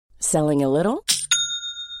Selling a little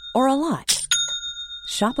or a lot?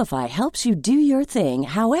 Shopify helps you do your thing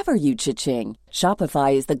however you cha-ching.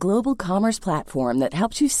 Shopify is the global commerce platform that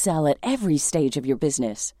helps you sell at every stage of your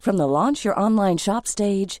business. From the launch your online shop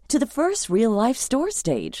stage to the first real-life store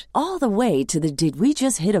stage, all the way to the did we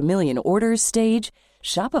just hit a million orders stage.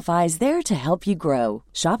 Shopify is there to help you grow.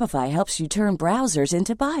 Shopify helps you turn browsers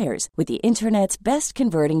into buyers with the internet's best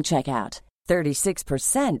converting checkout.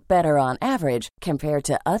 36% better on average compared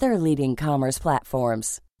to other leading commerce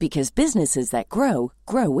platforms. Because businesses that grow,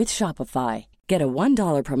 grow with Shopify. Get a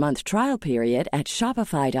 $1 per month trial period at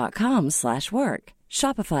shopify.com/work.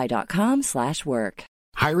 Shopify.com/work.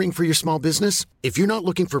 Hiring for your small business? If you're not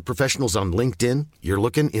looking for professionals on LinkedIn, you're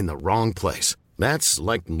looking in the wrong place. That's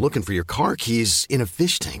like looking for your car keys in a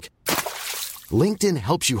fish tank. LinkedIn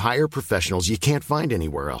helps you hire professionals you can't find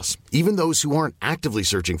anywhere else, even those who aren't actively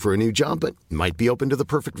searching for a new job but might be open to the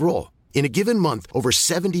perfect role. In a given month, over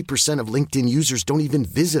 70% of LinkedIn users don't even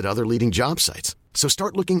visit other leading job sites. So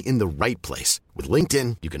start looking in the right place. With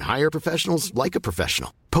LinkedIn, you can hire professionals like a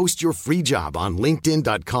professional. Post your free job on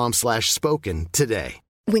linkedin.com/spoken today.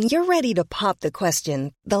 When you're ready to pop the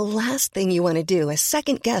question, the last thing you want to do is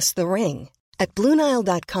second-guess the ring. At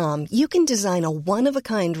BlueNile.com, you can design a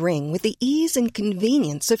one-of-a-kind ring with the ease and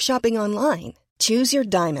convenience of shopping online. Choose your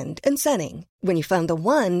diamond and setting. When you find the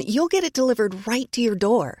one, you'll get it delivered right to your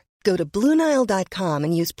door. Go to BlueNile.com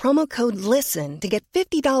and use promo code LISTEN to get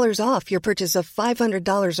 $50 off your purchase of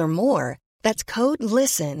 $500 or more. That's code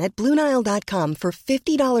LISTEN at BlueNile.com for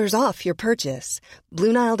 $50 off your purchase.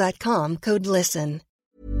 BlueNile.com, code LISTEN.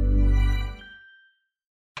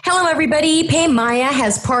 Hello, everybody. Pay Maya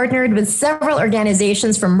has partnered with several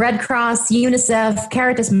organizations from Red Cross, UNICEF,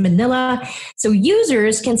 Caritas Manila, so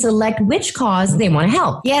users can select which cause they want to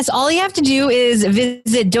help. Yes, all you have to do is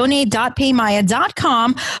visit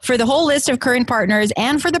donate.paymaya.com for the whole list of current partners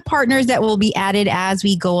and for the partners that will be added as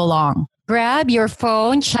we go along. Grab your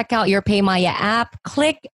phone, check out your Pay Maya app,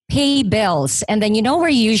 click Pay Bills, and then you know where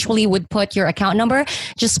you usually would put your account number?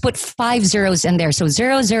 Just put 5 zeros in there. So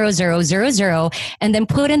 00000, and then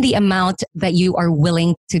put in the amount that you are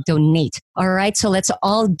willing to donate. All right, so let's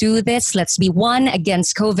all do this. Let's be one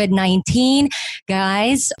against COVID-19.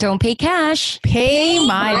 Guys, don't pay cash. Pay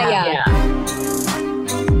Maya.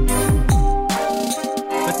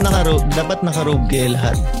 Dapat naka-robe kayo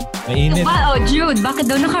lahat. Mainit. Wow, Jude,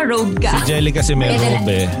 bakit daw naka-robe ka? Si Jelly kasi may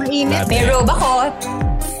robe eh. Mainit. May robe ako.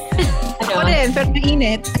 Ako din, pero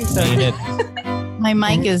mainit. Mainit. My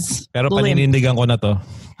mic is Pero paninindigan ko na to.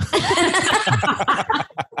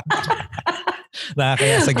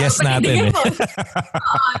 Nakakaya sa guest natin eh.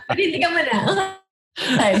 Paninindigan mo na.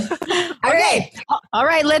 All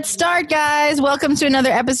right, let's start, guys. Welcome to another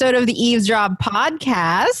episode of the Eavesdrop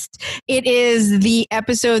podcast. It is the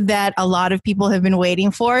episode that a lot of people have been waiting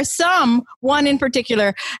for. One in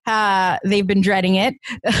particular, they've been dreading it.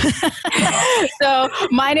 So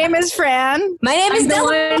my name is Fran. My name is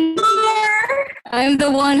Dylan. I'm the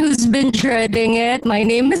one who's been dreading it. My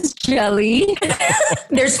name is Jelly.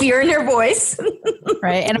 There's fear in her voice.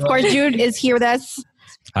 Right, and of course, Jude is here with us.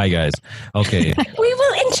 Hi guys. Okay. We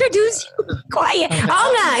will introduce you. Quiet.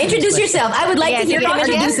 Introduce yourself. I would like to hear him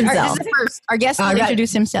introduce himself. Our guest will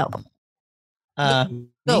introduce himself.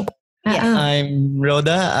 Go. I'm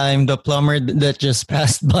Rhoda. I'm the plumber that just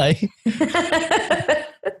passed by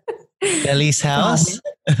Kelly's house.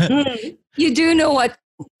 You do know what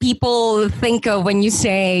people think of when you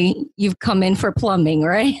say you've come in for plumbing,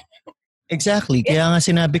 right? Exactly. Kaya nga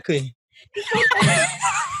sinabi ko eh.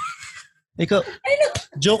 Ikaw,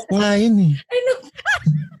 joke nga yun eh. I know.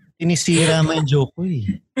 Tinisira mo yung joke ko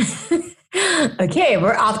eh. Okay,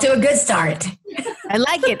 we're off to a good start. I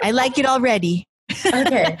like it. I like it already.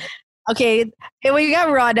 Okay. Okay. We got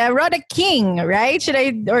Roda King, right? Should I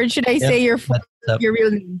say your real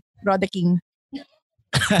name? Roda King.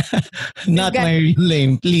 Not my real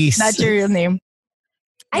name, please. Not your real name.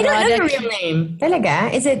 I don't know your real name.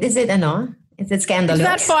 Talaga? Is it ano? Is it scandalous?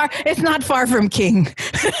 It's not far from King.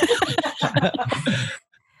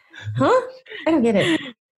 Huh? I don't get it.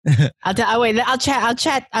 I'll tell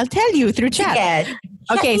you through chat. Yeah.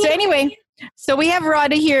 Okay, so anyway, so we have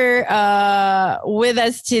Roda here with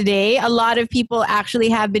us today. A lot of people actually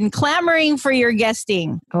have been clamoring for your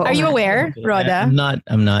guesting. Are you aware, Roda?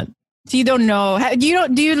 I'm not. So you don't know. Do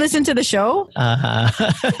you listen to the show?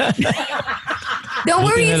 Don't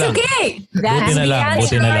worry, it's okay. That's the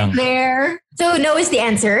answer right there. So no is the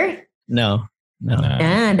answer? No.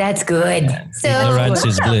 That's good. So Ignorance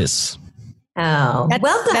is bliss. Oh,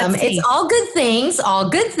 welcome. It's all good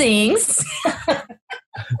things.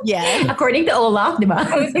 Yeah. According to Olaf, diba?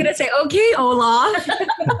 I was going to say, okay, Olaf.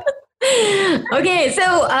 Okay, so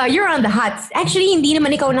you're on the Actually, hindi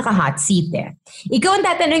naman ikaw naka-hot seat eh. Ikaw ang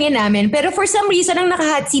tatanungin namin, pero for some reason, ang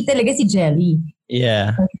naka-hot seat talaga si Jelly.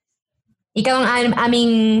 Yeah. Ikaw ang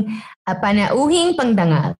aming panauhing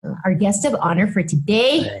pangdangal. Our guest of honor for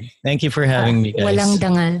today. Thank you for having me, guys. Walang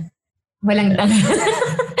dangal. Walang dangal.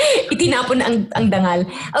 Itinapon ang dangal.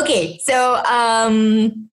 Okay, so, ano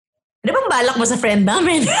bang balak mo sa friend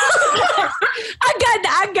namin? Agad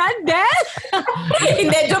din?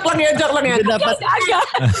 Hindi, joke lang yun. Dapat,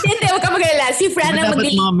 Hindi, huwag ka mag-alala. Si Fran ang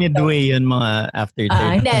dapat mga midway yun, mga after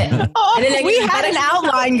 30. Hindi. We had an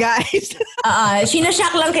outline, guys.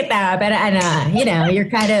 Sinashock lang kita. Pero you're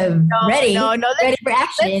kind of ready. Ready for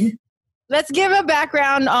action. Let's give a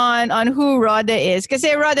background on who Roda is. Because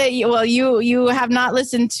Roda, well, you have not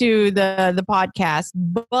listened to the podcast,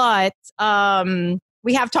 but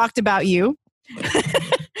we have talked about you.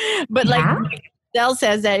 But like Del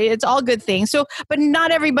says that it's all good things. So, but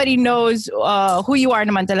not everybody knows who you are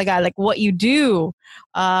naman talaga, like what you do.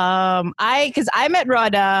 Because I met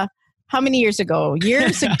Roda how many years ago?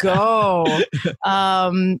 Years ago.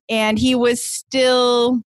 And he was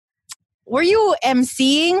still... Were you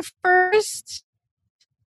emceeing first?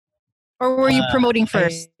 Or were you promoting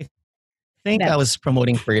first? I think I was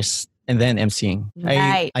promoting first and then emceeing.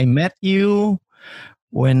 Right. I met you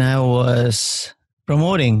when I was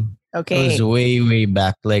promoting. Okay. It was way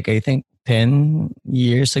back. Like, I think 10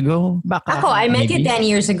 years ago. Ako, I met you 10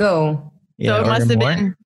 years ago. Yeah, So it must have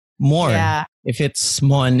been... More. Yeah. If it's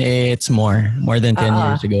Mon, it's more. More than 10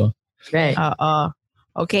 years ago. Right.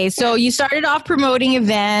 Okay, so you started off promoting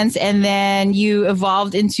events and then you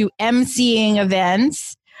evolved into emceeing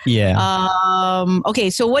events. Yeah. Okay,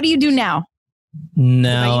 so what do you do now?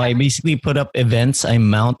 Now, I basically put up events. I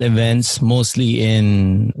mount events mostly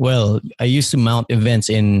I used to mount events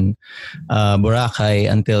in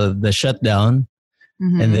Boracay until the shutdown.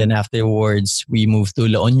 Mm-hmm. And then afterwards, we moved to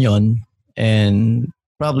La Union and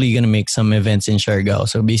probably going to make some events in Siargao.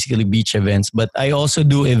 So basically beach events. But I also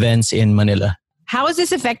do events in Manila. How is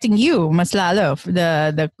this affecting you, mas lalo?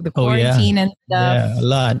 The quarantine and stuff?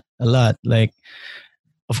 Yeah, a lot. Like,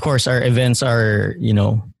 of course, our events are,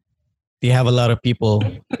 they have a lot of people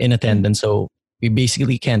in attendance. So we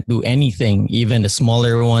basically can't do anything. Even the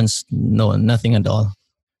smaller ones, no, nothing at all.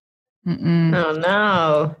 Mm-mm. Oh,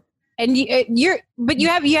 no. And you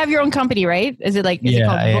have your own company, right? Is it called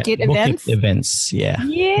Book It Events? Book It Events, yeah.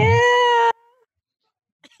 Yeah.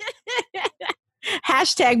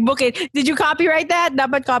 Hashtag book it. Did you copyright that?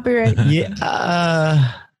 Dapat copyright. Yeah.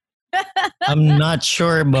 I'm not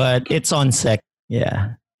sure, but it's on SEC.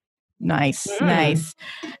 Yeah. Nice.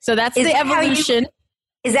 So that's the evolution.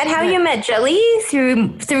 Is that how you met Jelly?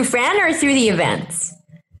 Through Fran or through the events?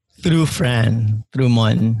 Through Fran. Through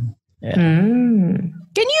Mon. Yeah. Mm.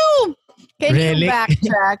 Can you Really?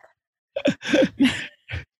 backtrack?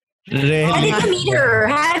 Really?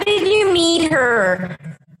 How did you meet her?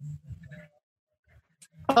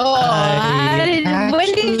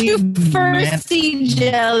 When did you first see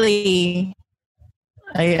Jelly?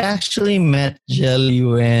 I actually met Jelly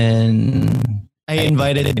when I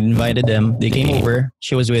invited them. They came over.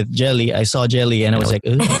 She was with Jelly. I saw Jelly and I was like,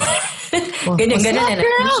 ooh. Ganun.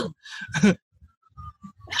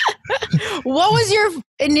 What was your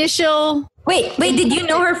initial... Wait, did you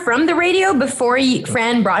know her from the radio before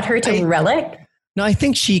Fran brought her to Relic? No, I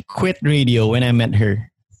think she quit radio when I met her.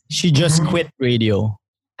 She just quit radio.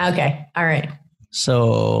 Okay, all right.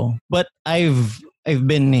 So, but I've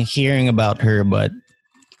been hearing about her, but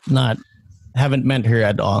haven't met her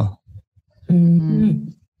at all. Mm-hmm.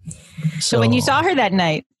 So when you saw her that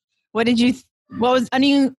night, what was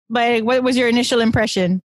your initial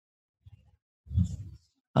impression?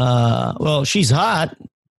 Well, she's hot.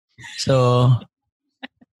 So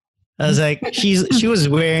I was like, she was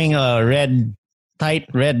wearing a tight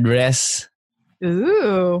red dress.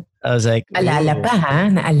 Ooh. I was like, Alala pa ha?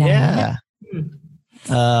 Naalala. Yeah.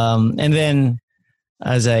 And then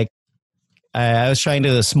I was like, I was trying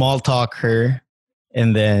to small talk her.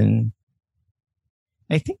 And then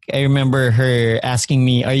I think I remember her asking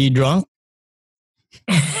me, "Are you drunk?"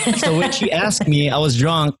 So when she asked me, I was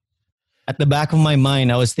drunk. At the back of my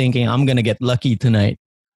mind, I was thinking, I'm going to get lucky tonight.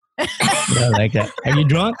 Like that. Are you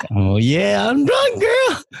drunk? Oh, yeah, I'm drunk,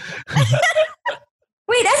 girl.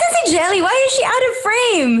 Wait, asan si Jelly? Why is she out of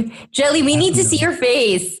frame? Jelly, we need to see your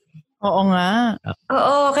face. Oo nga.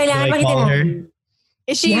 Oo, kailangan Should I makita call her? natin.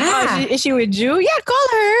 Is she? Yeah. Is she with you? Yeah, call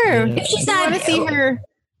her. Yeah. If she's I not, want to see her.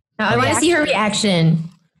 I want to see her reaction.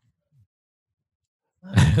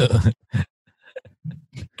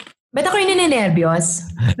 Ba't ako yung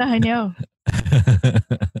nininervyos? I know.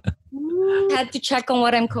 Had to check on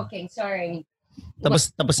what I'm cooking. Sorry.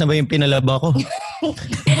 Tapos na ba yung pinalaba ko?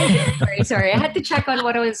 Sorry. I had to check on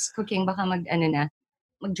what I was cooking. Baka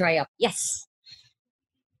mag-dry up. Yes.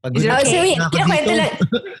 Pagod Oh, so wait, na ako kinakwento dito. lang.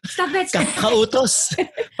 Stop it. Kakautos.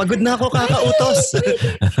 Pagod na ako kakautos.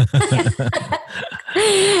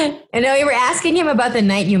 And we were asking him about the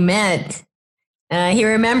night you met. He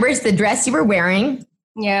remembers the dress you were wearing.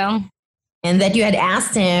 Yeah. And that you had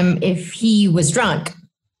asked him if he was drunk.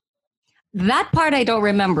 That part I don't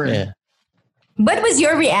remember. Yeah. What was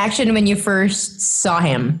your reaction when you first saw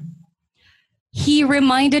him? He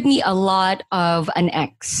reminded me a lot of an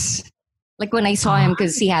ex. Like when I saw him,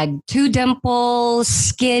 because he had 2 dimples,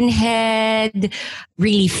 skinhead,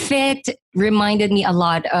 really fit, reminded me a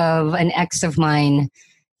lot of an ex of mine.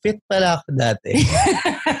 Fit pala ako dati.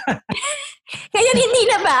 Kaya hindi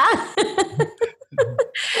na ba?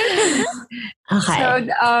 Okay. So,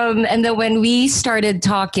 and then when we started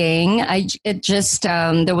talking,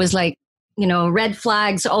 there was like, red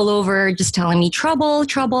flags all over, just telling me trouble,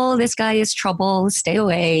 this guy is trouble, stay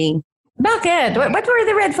away. Bakit? What were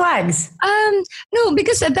the red flags? No,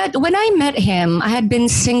 because when I met him, I had been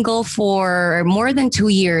single for more than 2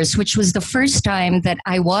 years, which was the first time that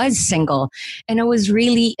I was single. And I was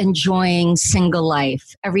really enjoying single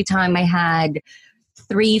life. Every time I had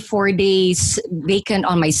 3-4 days vacant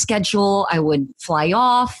on my schedule, I would fly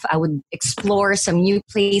off. I would explore some new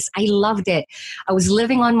place. I loved it. I was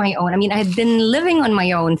living on my own. I mean, I had been living on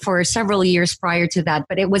my own for several years prior to that,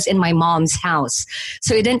 but it was in my mom's house.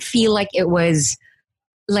 So it didn't feel like it was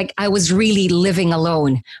like I was really living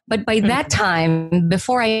alone. But by that time,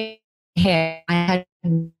 before I had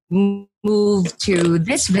moved to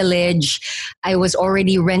this village, I was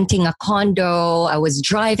already renting a condo. I was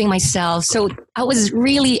driving myself. So I was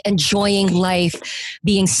really enjoying life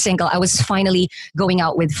being single. I was finally going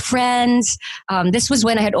out with friends. This was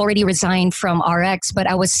when I had already resigned from RX, but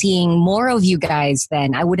I was seeing more of you guys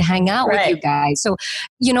then. I would hang out with you guys. So,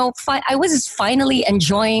 I was finally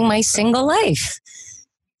enjoying my single life.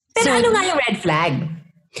 Pero ano nga yung red flag?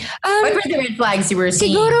 What were the red flags you were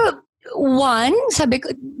seeing? Siguro, one, sabi ko,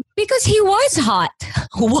 because he was hot.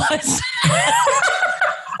 Was.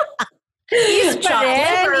 He's pa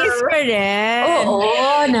rin.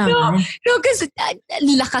 Oo naman. No, because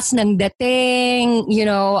lakas ng dating, Hindi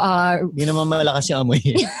naman malakas yung amoy.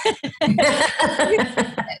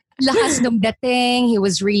 lakas ng dating. He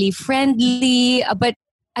was really friendly, but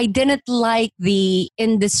I didn't like the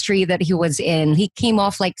industry that he was in. He came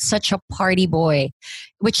off like such a party boy,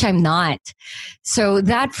 which I'm not. So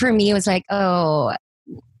that for me was like,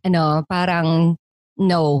 parang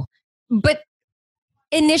no. But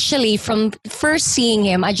initially, from first seeing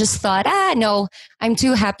him, I just thought, no, I'm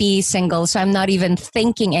too happy single, so I'm not even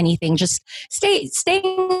thinking anything. Just staying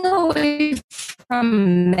away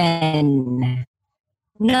from men.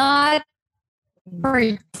 Not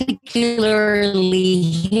particularly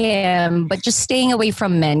him, but just staying away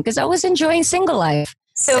from men because I was enjoying single life.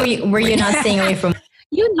 So were you not staying away from?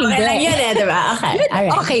 Yun hindi. Okay lang yun diba? Okay. All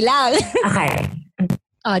right. Okay lang. Okay.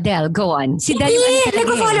 Del, go on. Si Del,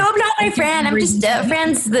 nag-follow up lang my friend. I'm just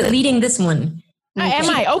friends leading this one. Am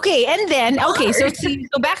I? Okay. And then, so to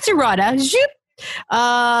go back to Roda.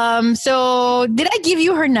 So did I give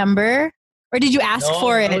you her number? Or did you ask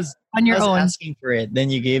for it on your own? I was asking for it. Then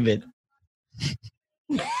you gave it.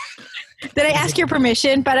 Did I ask your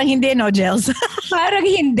permission? Parang hindi, no, Jels? Parang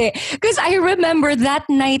hindi. Because I remember that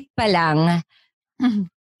night pa lang,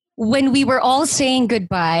 when we were all saying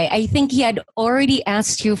goodbye, I think he had already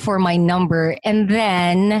asked you for my number. And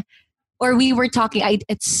then, or we were talking, I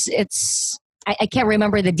can't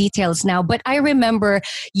remember the details now, but I remember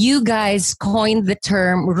you guys coined the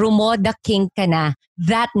term rumoda king ka na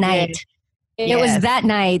that night. It was that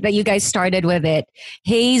night that you guys started with it.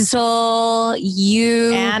 Hazel,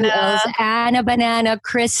 you, Anna, Banana,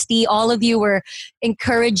 Christy, all of you were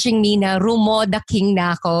encouraging me na rumoda king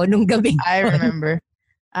na ako nung gabi. I remember.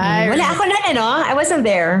 Wala ako na, I wasn't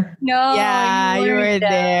there. No. Yeah, you were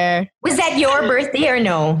there. Was that your birthday or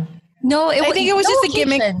no? No, I think it was just a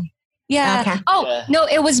gimmick. Yeah. Okay. Oh, no,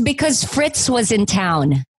 it was because Fritz was in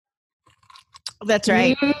town. That's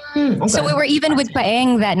right. Okay. So we were even with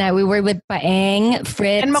Paeng that night. We were with Paeng,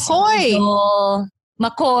 Fritz. And McCoy.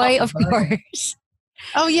 McCoy, of course.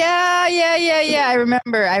 Oh, yeah. I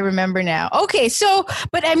remember now. Okay, so,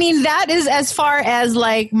 but I mean, that is as far as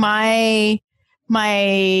like my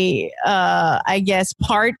I guess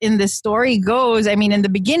part in the story goes. I mean, in the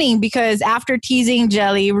beginning, because after teasing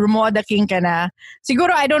Jelly, rumoda king ka na.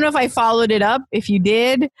 Siguro, I don't know if I followed it up. If you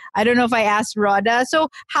did, I don't know if I asked Roda. So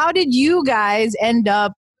how did you guys end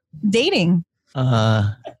up dating?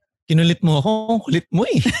 Kinulit mo ako. Kulit mo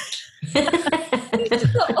eh.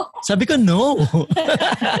 Sabi ko, no.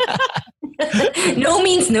 No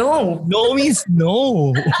means no. No means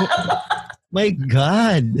no. My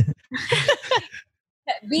God.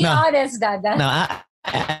 Be honest, Dada. Now,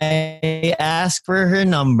 I asked for her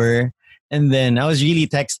number, and then I was really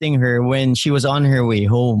texting her when she was on her way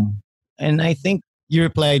home. And I think you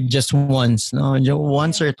replied just once, no?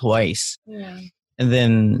 Once or twice. Yeah. And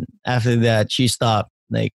then after that, she stopped.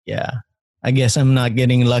 Like, yeah, I guess I'm not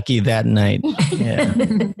getting lucky that night. Yeah.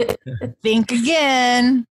 Think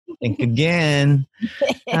again. Think again.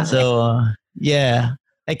 So, yeah.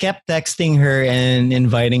 I kept texting her and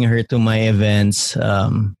inviting her to my events.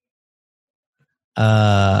 What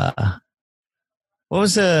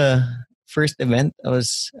was the first event I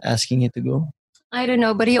was asking you to go? I don't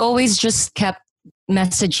know, but he always just kept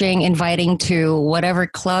messaging, inviting to whatever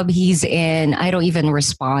club he's in. I don't even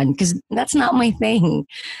respond because that's not my thing.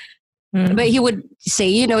 But he would say,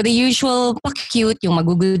 you know, the usual cute, yung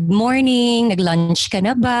mag-good morning, nag-lunch ka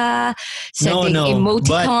na ba? Sending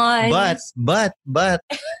emoticons. But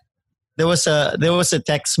there was a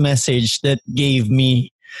text message that gave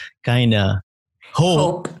me kind of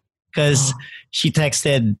hope because she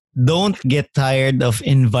texted, "Don't get tired of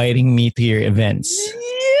inviting me to your events."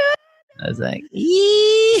 I was like,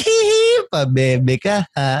 pabebe ka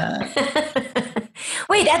ha.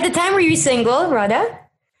 Wait, at the time were you single, Roda?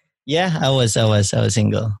 Yeah, I was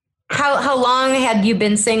single. How long had you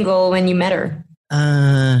been single when you met her?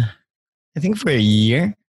 I think for a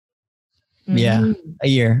year. Yeah, a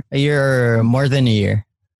year or more than a year.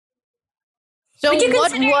 So would you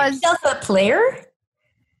what consider was yourself a player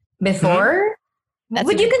before?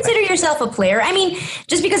 Would you consider yourself a player? I mean,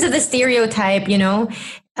 just because of the stereotype, you know,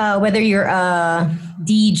 whether you're a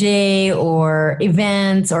DJ or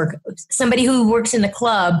events or somebody who works in the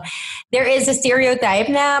club, there is a stereotype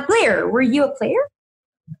na player. Were you a player?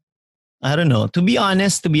 I don't know. To be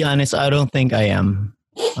honest, I don't think I am.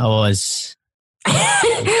 I was.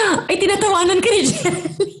 Ay, tinatawanan ka ni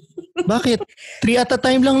Jelly. Bakit? 3 at a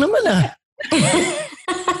time lang naman ah.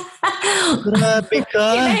 Grabe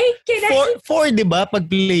ka. Four, di ba? Pag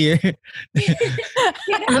player.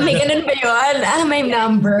 May ganun ba yun? May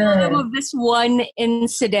number. Of this one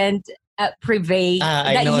incident at Privé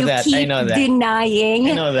that you keep denying.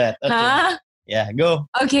 I know that. Okay. Huh? Yeah, go.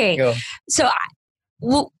 Okay. Go. So,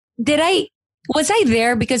 was I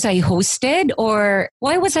there because I hosted or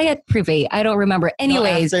why was I at Privé? I don't remember.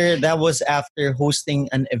 Anyways. No, that was after hosting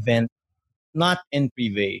an event, not in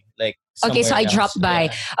Privé. Like, okay, so I dropped by.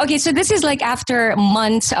 Yeah. Okay, so this is like after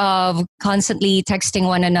months of constantly texting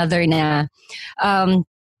one another na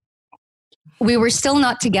we were still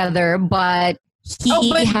not together, but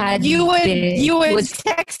you would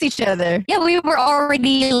text each other. Yeah, we were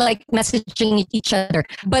already like messaging each other.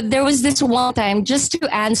 But there was this one time, just to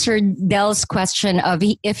answer Del's question of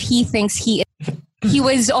if he thinks he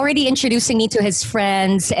was already introducing me to his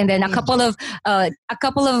friends, and then a couple of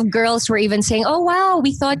girls were even saying, "Oh wow,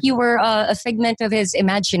 we thought you were a figment of his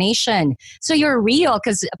imagination. So you're real,"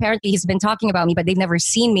 because apparently he's been talking about me, but they've never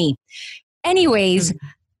seen me. Anyways,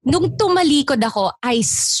 nung tumalikod ako, I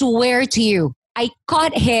swear to you, I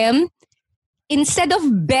caught him. Instead of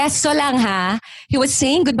beso lang ha, he was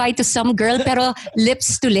saying goodbye to some girl, pero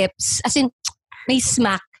lips to lips, as in may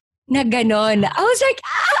smack na ganon. I was like,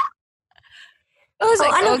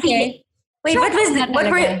 okay. Wait, what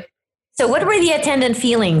were the attendant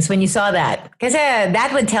feelings when you saw that? Because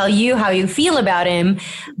that would tell you how you feel about him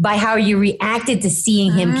by how you reacted to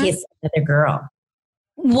seeing him kiss another girl.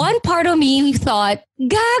 One part of me thought,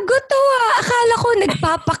 gago to ah. Akala ko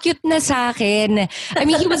nagpapakyut na sa akin. I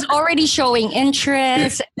mean, he was already showing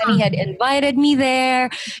interest and he had invited me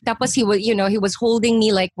there. Tapos he was holding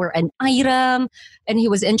me like we're an item and he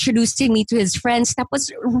was introducing me to his friends.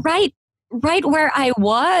 Tapos right where I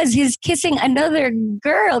was, he's kissing another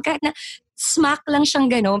girl. Kahit na smack lang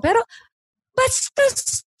siyang gano'n. Pero,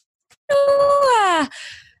 bastos ah.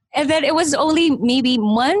 And then it was only maybe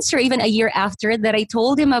months or even a year after that I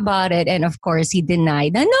told him about it. And of course, he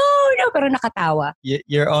denied. No, pero nakatawa.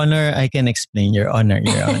 Your Honor, I can explain. Your Honor.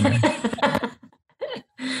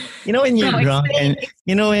 You know when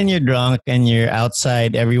you're drunk and you're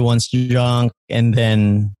outside, everyone's drunk. And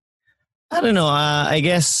then, I don't know, I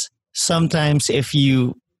guess sometimes if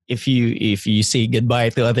you say goodbye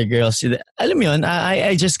to other girls, alam mo yun,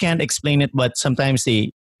 I just can't explain it, but sometimes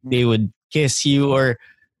they would kiss you or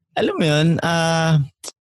alam mo yun,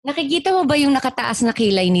 nakikita mo ba yung nakataas na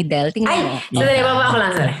kilay ni Del? Tingnan mo. Sandali, baba ako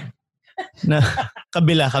lang. Na,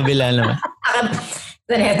 kabila naman.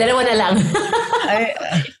 Dalawa na lang.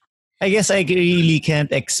 I guess I really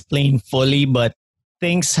can't explain fully, but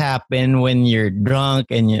things happen when you're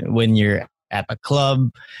drunk and when you're at a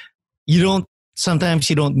club. sometimes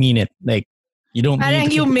you don't mean it. Like, you don't Parang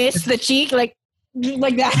mean you miss the cheek, like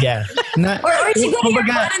that. Yeah. Or siguro yung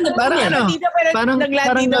Kumbaga, parang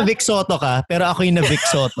parang na Vic Soto ka, pero ako yung na Vic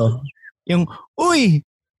Soto. Yung, uy!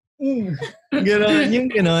 Ganon, yung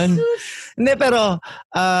ganon. Hindi, pero,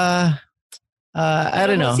 I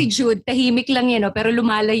don't know. Si Jude, tahimik lang yun, no? Pero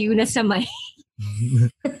lumalayo na sa mic.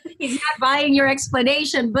 He's not buying your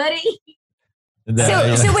explanation, buddy.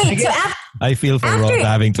 So wait, so I feel for Rob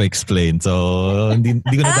having to explain. So, hindi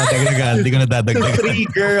ko na dadagdagan. Three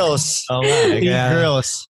girls. Oh, Three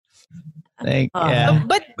girls. Like, yeah.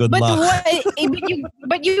 But Good luck.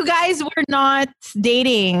 but you guys were not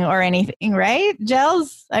dating or anything, right?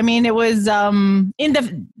 Gels? I mean, it was in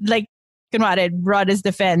the, like, kunwari, Roda's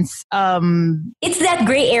defense. it's that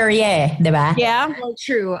gray area, diba? Yeah. Well,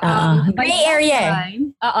 true. Gray area.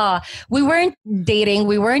 We weren't dating.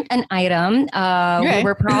 We weren't an item. Okay. We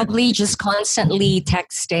were probably just constantly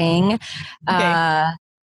texting. Okay.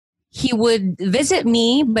 He would visit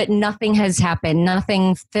me, but nothing has happened.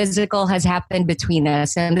 Nothing physical has happened between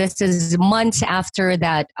us. And this is months after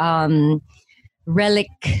that relic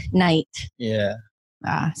night. Yeah.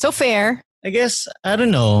 So fair. I guess, I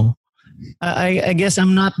don't know. I guess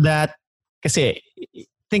I'm not that, kasi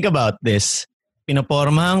think about this.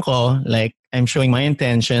 Pinapormahan ko, like, I'm showing my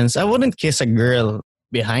intentions. I wouldn't kiss a girl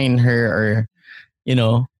behind her, or, you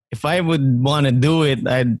know, if I would want to do it,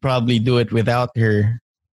 I'd probably do it without her.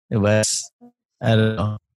 It was, I don't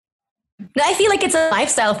know. I feel like it's a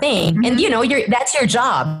lifestyle thing, and you know, that's your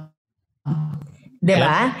job,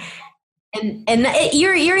 diba? And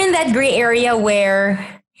you're in that gray area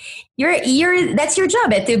where you're that's your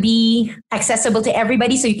job, to be accessible to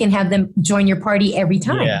everybody, so you can have them join your party every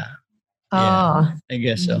time. Yeah. Oh, I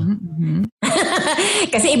guess so. Mm-hmm.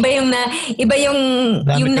 kasi iba yung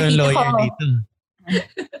Dami kang nakita lawyer ko. dito.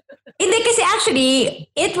 Hindi, kasi actually,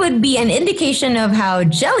 it would be an indication of how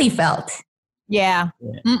Jelly felt. Yeah.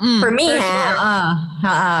 For me,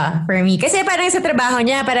 for me. Kasi parang sa trabaho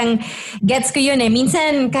niya, parang gets ko yun eh.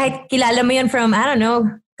 Minsan, kahit kilala mo yun from, I don't know,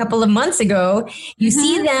 couple of months ago, you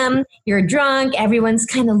see them, you're drunk, everyone's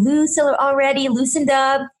kind of loose already, loosened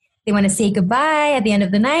up. They want to say goodbye at the end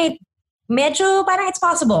of the night. Medyo parang it's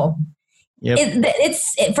possible. Yep.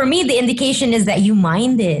 For me, the indication is that you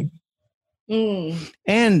minded. And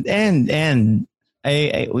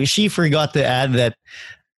she forgot to add that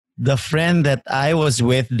the friend that I was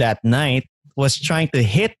with that night was trying to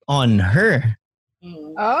hit on her.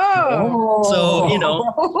 Oh. So, you know,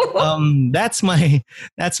 that's my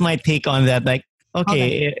take on that. Like,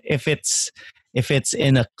 okay. if it's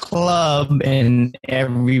in a club and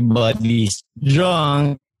everybody's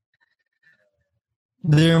drunk,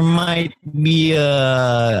 there might be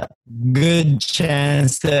a good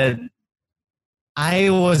chance that I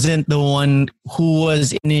wasn't the one who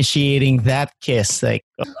was initiating that kiss. Like,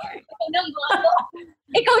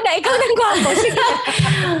 Ikaw nang gwapo.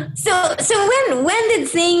 So when did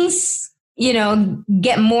things, you know,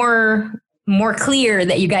 get more clear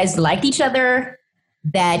that you guys liked each other,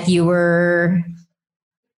 that you were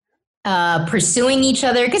pursuing each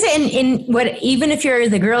other? Because even if you're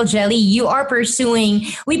the girl Jelly,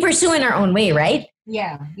 we pursue in our own way, right?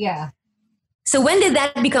 Yeah. So when did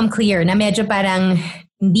that become clear? Na medyo parang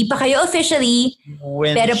hindi pa kayo officially,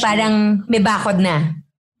 pero parang may bakod na.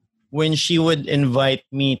 When she would invite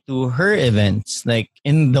me to her events, like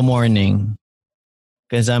in the morning,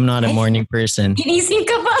 because I'm not a morning person. Ginising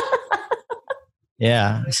ka pa?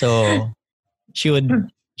 Yeah, so she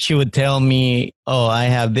would tell me, "Oh, I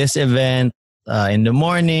have this event in the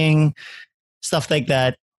morning," stuff like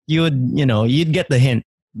that. You'd get the hint,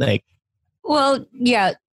 like. Well,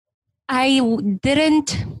 yeah. I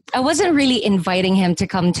wasn't really inviting him to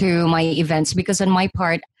come to my events, because on my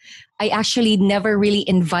part, I actually never really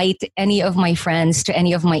invite any of my friends to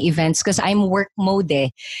any of my events, because I'm work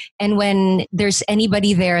mode. And when there's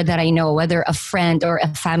anybody there that I know, whether a friend or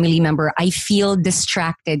a family member, I feel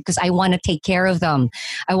distracted because I want to take care of them.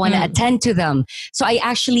 I want to attend to them. So I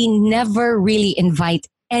actually never really invite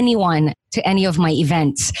anyone to any of my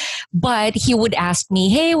events. But he would ask me,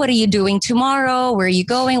 "Hey, what are you doing tomorrow? Where are you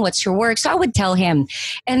going? What's your work?" So I would tell him.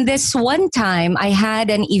 And this one time I had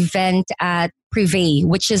an event at Privé,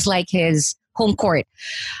 which is like his home court.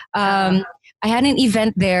 I had an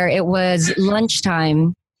event there. It was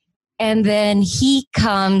lunchtime. And then he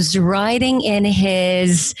comes riding in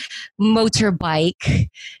his motorbike.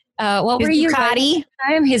 What were you riding?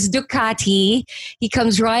 His Ducati. He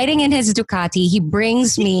comes riding in his Ducati. He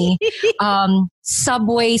brings me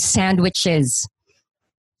Subway sandwiches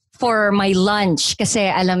for my lunch. Kasi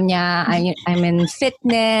alam niya, I'm in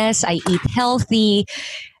fitness. I eat healthy.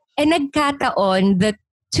 And nagkataon that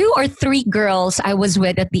 2 or 3 girls I was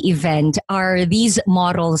with at the event are these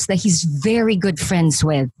models that he's very good friends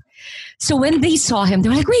with. So when they saw him, they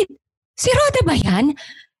were like, wait, si Roda ba yan?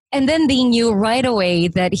 And then they knew right away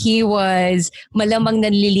that he was malamang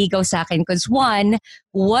nanliligaw sa akin. Because one,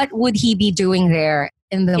 what would he be doing there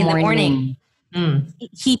in the morning?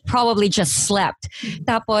 He probably just slept.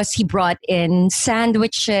 Tapos he brought in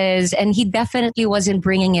sandwiches and he definitely wasn't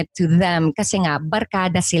bringing it to them kasi nga,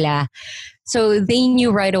 barkada sila. So they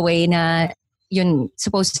knew right away na yun,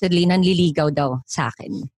 supposedly nanliligaw daw sa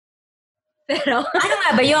akin. Pero, ano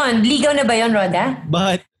nga ba yun? Ligaw na ba yun, Roda?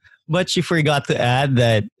 But she forgot to add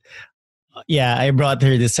that, yeah, I brought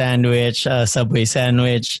her the sandwich, Subway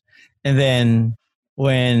sandwich. And then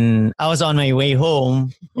when I was on my way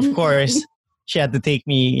home, of course, she had to take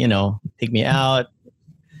me out.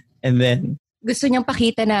 And then gusto niyang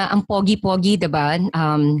pakita na ang pogi-pogi, diba?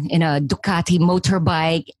 In a Ducati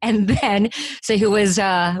motorbike. And then, so he was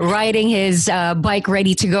riding his bike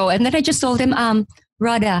ready to go. And then I just told him,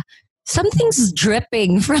 Roda, something's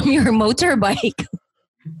dripping from your motorbike.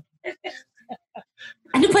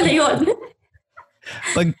 Ano pala yun?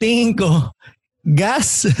 Pagtingin ko,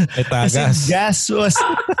 gas. Gas was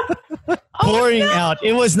pouring out.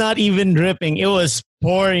 It was not even dripping. It was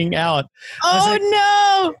pouring out. Oh,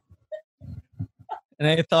 no! And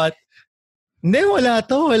I thought, hindi, wala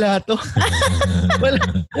to. Wala to.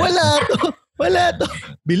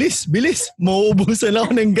 Bilis. Mauubusan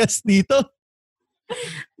ako ng gas dito.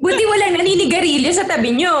 Buti walang naninigarilyo sa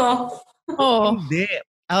tabi nyo. Oh. Hindi.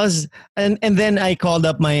 And then I called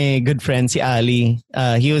up my good friend, si Ali.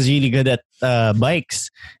 He was really good at bikes.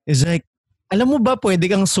 He's like, alam mo ba pwede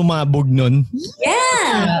kang sumabog nun?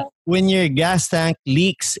 Yeah. When your gas tank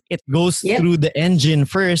leaks, it goes through the engine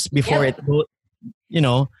first before it goes,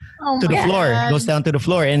 to the floor. It goes down to the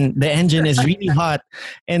floor. And the engine is really hot.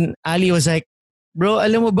 And Ali was like, bro,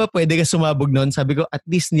 alam mo ba pwede ka sumabog nun? Sabi ko, at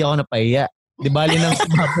least hindi ako napahiya. Di bali nang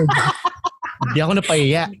sumabog. Hindi ako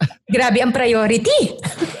napahiya. Grabe ang priority.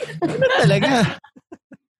 Ano talaga?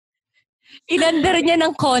 Inandar niya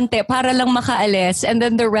ng konti para lang makaalis. And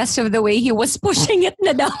then the rest of the way, he was pushing it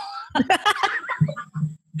na daw.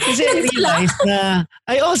 Kasi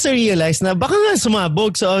I also realized na baka nga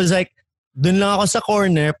sumabog. So I was like, dun lang ako sa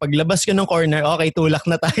corner. Paglabas ko ng corner, okay, tulak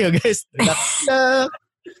na tayo guys. Tulak na.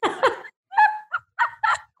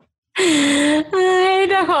 Ay,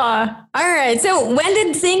 nako. All right. So when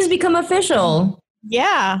did things become official?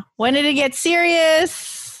 Yeah. When did it get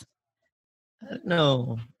serious?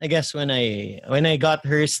 No. I guess when I got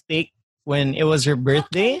her steak when it was her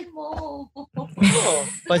birthday.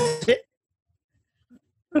 Was it?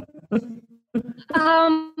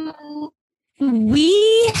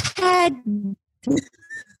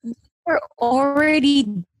 We're already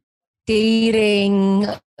dating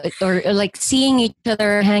or like seeing each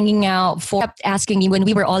other, hanging out. Kept asking me when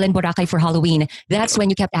we were all in Boracay for Halloween. That's when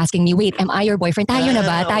you kept asking me, wait, am I your boyfriend? Tayo na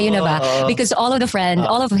ba? Because all of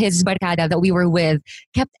his barkada that we were with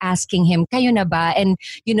kept asking him, kayo na ba? And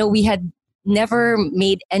we had never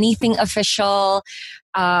made anything official.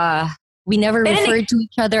 We never referred to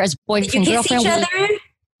each other as boyfriend, girlfriend. Did you kiss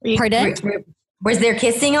each other? Pardon? Was there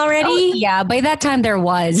kissing already? Oh, yeah, by that time there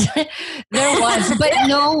was. But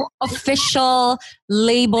no official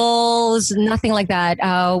labels, nothing like that.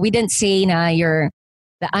 We didn't say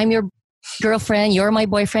I'm your girlfriend, you're my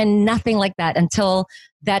boyfriend, nothing like that until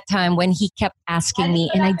that time when he kept asking me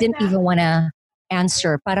and I didn't even want to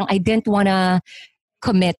answer. Parang I didn't want to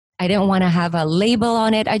commit. I didn't want to have a label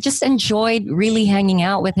on it. I just enjoyed really hanging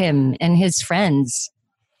out with him and his friends.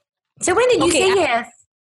 So when did you say yes?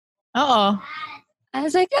 Uh-oh. I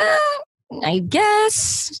was like, I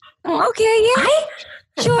guess. Okay, yeah.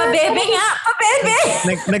 Sure. Pabebe nga. Pabebe.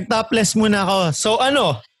 Nag-topless muna ako. So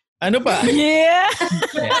ano? Ano pa? Yeah.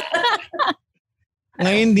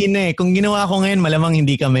 Ngayon di na eh. Kung ginawa ko ngayon, malamang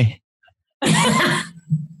hindi kami.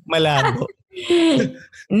 Malabo.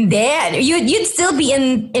 Hindi. You'd still be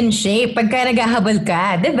in shape pagka naghahabol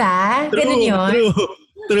ka. Diba? Ganun yun.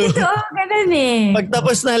 True. Ito, ganun eh.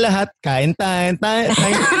 Pagtapos na lahat, kain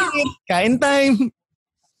time.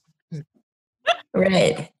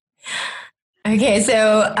 Right. Okay,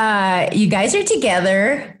 so you guys are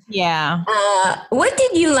together. Yeah. What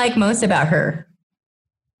did you like most about her?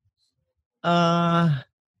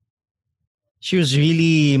 She was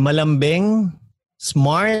really malambing,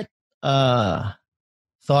 smart,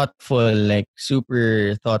 thoughtful, like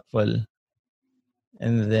super thoughtful.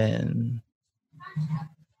 And then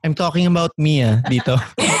I'm talking about Mia dito.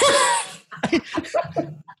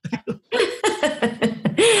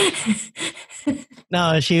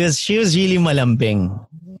 No, she was really malambing.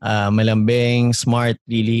 Malambing, smart,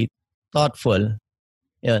 really thoughtful.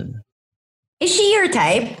 Yun. Is she your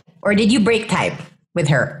type? Or did you break type with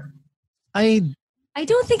her? I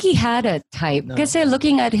don't think he had a type. No. Kasi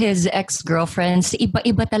looking at his ex-girlfriends,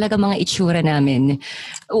 iba-iba talaga mga itsura namin.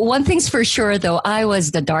 One thing's for sure though, I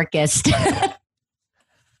was the darkest.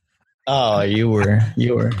 Oh, you were.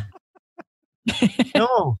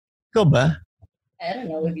 No. Ikaw ba? I don't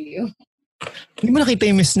know with you. Hindi mo nakita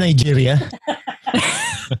yung Miss Nigeria?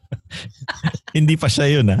 Hindi pa siya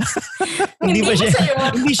yun, ha? Hindi pa siya.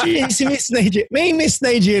 Hindi siya si Miss Nigeria. May Miss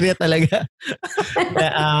Nigeria talaga.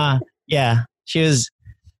 Yeah, she was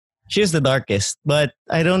the darkest, but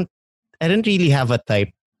I don't really have a type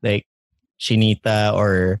like Chinita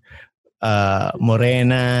or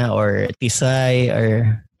Morena or Tisay,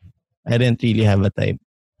 or I didn't really have a type.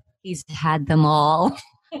 He's had them all.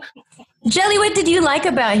 Jelly, what did you like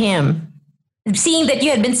about him? Seeing that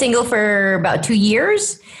you had been single for about 2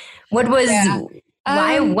 years, what was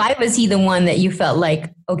why was he the one that you felt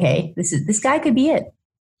like, okay, this guy could be it?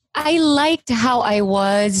 I liked how I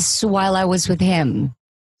was while I was with him.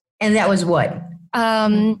 And that was what?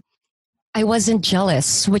 I wasn't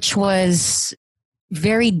jealous, which was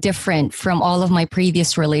very different from all of my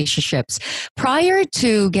previous relationships. Prior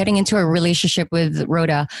to getting into a relationship with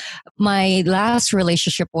Rhoda, my last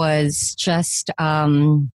relationship was just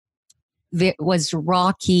it was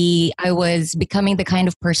rocky. I was becoming the kind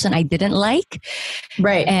of person I didn't like.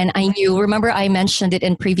 Right. And I knew, remember I mentioned it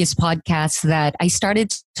in previous podcasts that I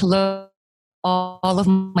started to look all of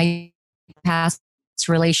my past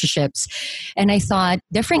relationships. And I thought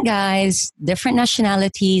different guys, different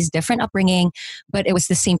nationalities, different upbringing, but it was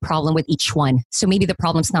the same problem with each one. So maybe the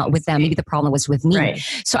problem's not with them. Maybe the problem was with me. Right.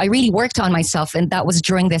 So I really worked on myself. And that was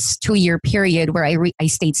during this 2-year period where I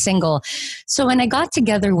stayed single. So when I got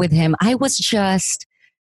together with him, I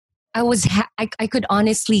could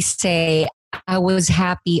honestly say I was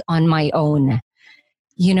happy on my own.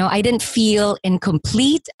 You know, I didn't feel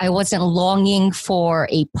incomplete. I wasn't longing for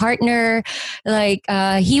a partner. Like,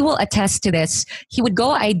 he will attest to this. He would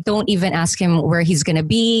go, I don't even ask him where he's going to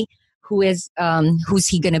be, who's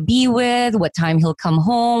he going to be with, what time he'll come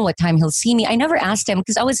home, what time he'll see me. I never asked him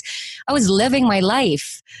because I was living my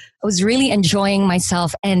life. I was really enjoying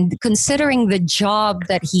myself, and considering the job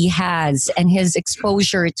that he has and his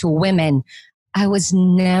exposure to women, I was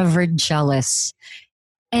never jealous.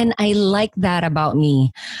 And I like that about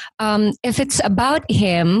me. If it's about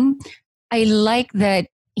him, I like that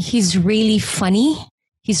he's really funny.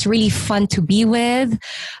 He's really fun to be with.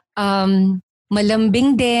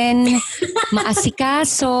 Malambing din.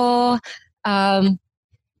 Maasikaso.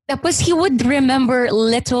 Tapos he would remember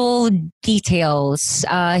little details.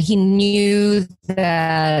 He knew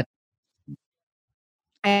that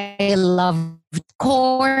I loved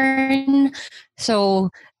corn.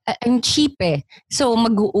 So, I'm cheap eh. So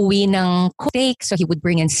mag-uwi ng steak. So he would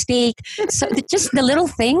bring in steak. So just the little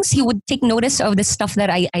things, he would take notice of the stuff that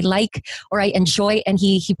I like or I enjoy, and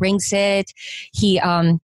he brings it. He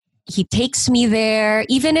takes me there.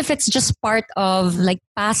 Even if it's just part of like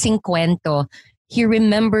passing cuento, he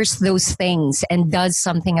remembers those things and does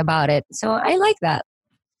something about it. So I like that.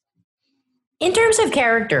 In terms of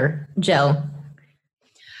character, Jel.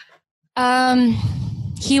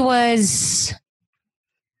 He was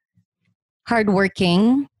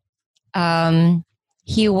hardworking.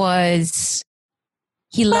 He loved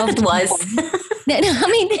was. I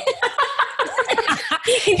mean,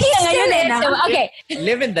 he still is. Okay,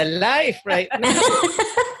 Living the life right now.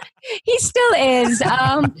 he still is.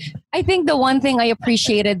 I think the one thing I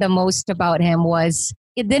appreciated the most about him was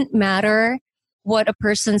it didn't matter what a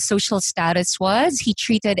person's social status was. He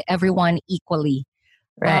treated everyone equally.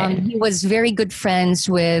 Right. He was very good friends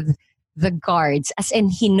with the guards, as in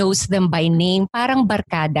he knows them by name, parang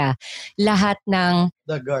barkada. Lahat ng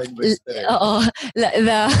The guard was there.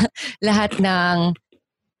 lahat ng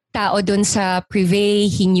tao dun sa privé,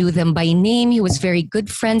 he knew them by name. He was very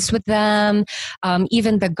good friends with them.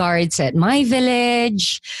 Even the guards at my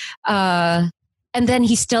village. And then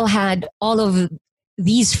he still had all of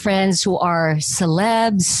these friends who are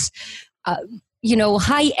celebs,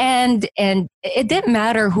 high end, and it didn't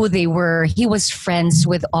matter who they were. He was friends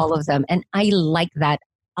with all of them. And I like that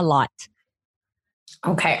a lot.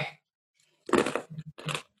 Okay.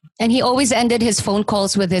 And he always ended his phone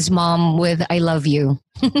calls with his mom with, "I love you,"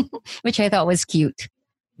 which I thought was cute.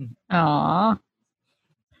 Aww.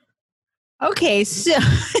 Okay, so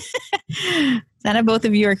sana both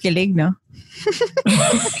of you are kilig, no?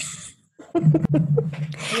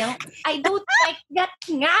 I don't like that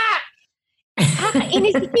nga.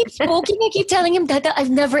 Nakakainis. He keeps smoking. I keep telling him that I've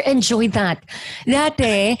never enjoyed that.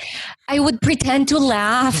 Dati, I would pretend to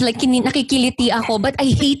laugh like nakikiliti ako, but I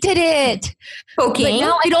hated it. Okay. But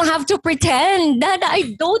now I don't have to pretend that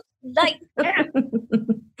I don't like.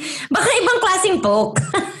 Baka ibang klaseng poke.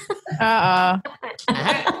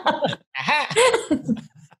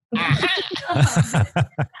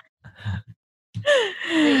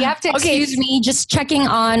 You have to excuse me, just checking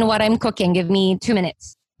on what I'm cooking. Give me 2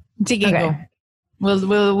 minutes. Sige, go.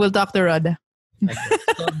 We'll talk to Roda.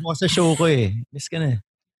 Mo sa show ko eh. Miss ka na.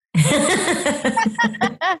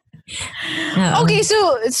 Okay,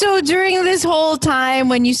 so during this whole time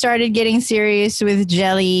when you started getting serious with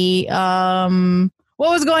Jelly, what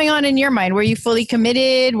was going on in your mind? Were you fully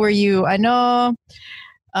committed? Were you I don't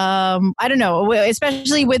know,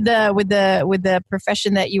 especially with the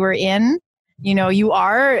profession that you were in. You know, you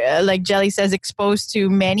are, like Jelly says, exposed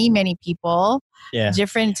to many people,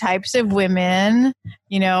 different types of women,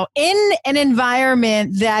 you know, in an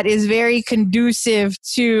environment that is very conducive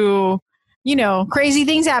to, you know, crazy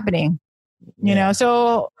things happening, you know.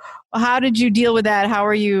 So how did you deal with that? How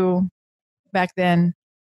were you back then?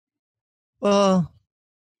 Well,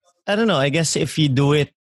 I don't know. I guess if you do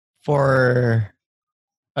it for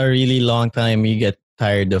a really long time, you get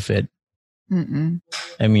tired of it.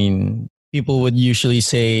 I mean, people would usually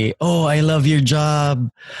say, "Oh, I love your job.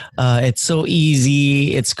 It's so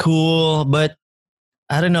easy. It's cool." But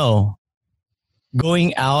I don't know.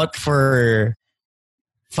 Going out for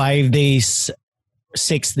 5 days,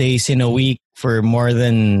 6 days in a week for more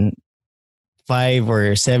than 5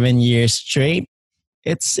 or 7 years straight,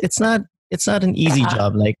 it's not an easy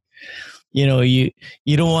job. Like, you know, you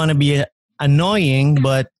don't want to be annoying,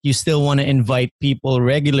 but you still want to invite people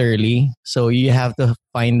regularly. So you have to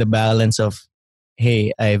find the balance of,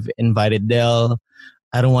 hey, I've invited Del.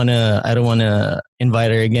 I don't want to invite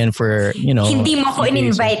her again for, you know. Hindi mo ko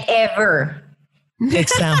in-invite ever.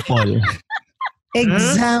 Example.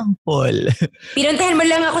 Example. Pinuntahan mo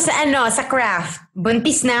lang ako sa craft.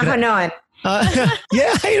 Buntis na ako noon.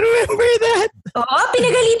 Yeah, I remember that. Oo,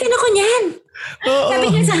 pinagalitan ako niyan. Sabi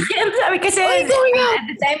niya sa akin, sabi kasi at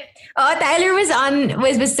the time, Tyler was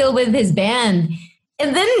still with his band.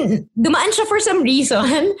 And then, dumaan siya for some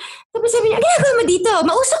reason. Tapos sabi niya, ginagawa mo dito?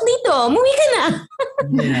 Mausok dito. Umuwi ka na.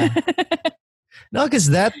 Yeah. No, because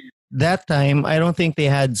that time, I don't think they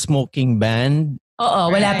had smoking ban. Oo,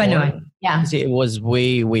 wala pa noon. Yeah. Kasi it was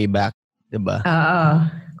way back. Diba? Oo,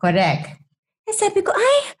 correct. Eh, sabi ko,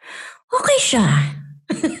 ay, okay siya.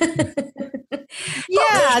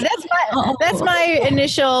 Yeah, that's my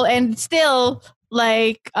initial and still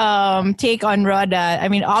like take on Roda. I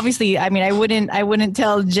mean, obviously, I wouldn't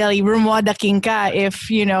tell Jelly Rumoda King ka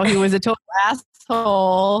if, you know, he was a total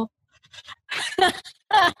asshole.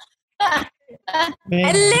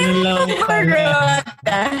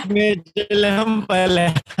 Medyo lang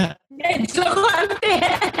pala. Medyo konti.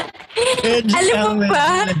 Alam mo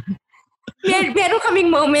ba? Meron kaming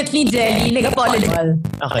moment ni Jelly, nag-apologize.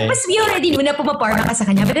 Okay. Mas we already knew na pumapartner ka sa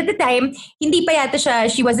kanya. But at the time, hindi pa yata siya,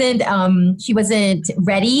 she wasn't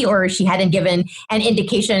ready or she hadn't given an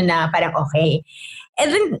indication na parang okay. And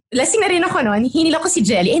then, lasing na rin ako noon, hinila ko si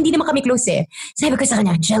Jelly. Hindi naman kami close eh. Sabi ko sa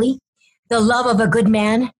kanya, Jelly, the love of a good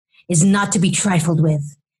man is not to be trifled with.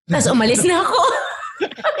 Tapos umalis na ako.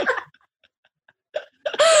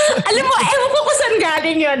 Alam mo, ewan ko kung saan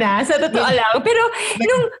galing yun sa totoo lang. Pero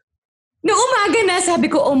nung umaga na, sabi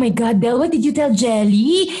ko, oh my God, Del, what did you tell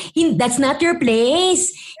Jelly? That's not your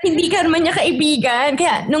place. Hindi ka naman niya kaibigan.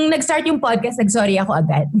 Kaya nung nag-start yung podcast, nag-sorry ako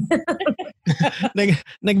agad.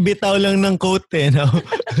 Nagbitaw lang ng quote eh, no?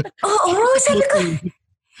 Oo, sabi ko,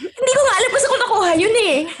 hindi ko nga alam kung saan ko nakuha yun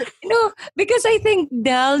eh. No, because I think,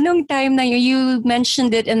 Del, nung time na you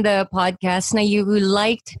mentioned it in the podcast na you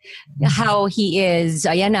liked how he is.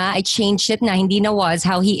 Ayan na, I changed it na, hindi na was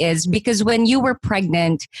how he is. Because when you were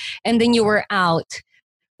pregnant and then you were out,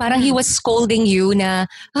 parang he was scolding you na,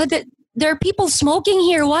 there are people smoking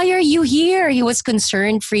here. Why are you here? He was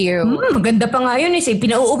concerned for you. Maganda pa nga yun eh.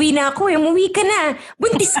 Pinauuwi na ako. Umuwi ka na.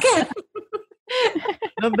 Buntis ka.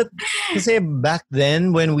 No, but kasi back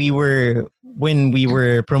then when we were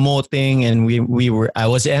promoting and I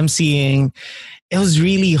was emceeing, it was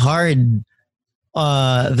really hard.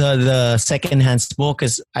 The secondhand smoke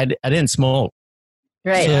because I didn't smoke.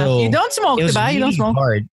 Right. So you don't smoke, diba? Really you don't smoke.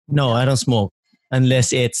 Hard. No, I don't smoke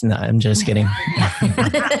unless it's not. I'm just kidding.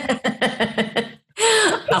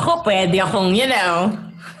 Ako pwede akong, you know.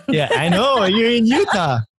 Yeah, I know. You're in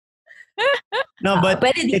Utah. No, but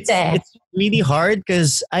it's really hard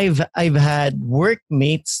because I've had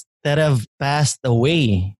workmates that have passed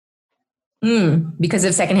away because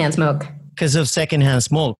of secondhand smoke. Because of secondhand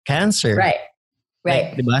smoke, cancer. Right.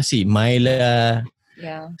 Right. Like, diba, si Myla,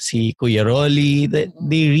 Yeah. si Kuya Rolly, they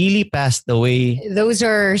really passed away. Those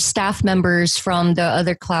are staff members from the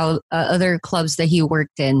other clubs that he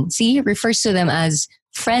worked in. See, he refers to them as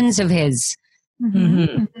friends of his.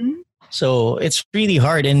 So it's really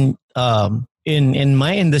hard. And in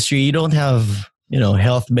my industry, you don't have,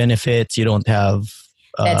 health benefits. You don't have...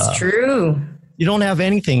 That's true. You don't have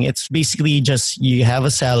anything. It's basically just you have a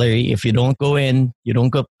salary. If you don't go in, you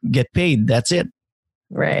don't get paid. That's it.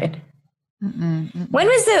 Right. When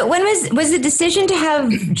was the decision to have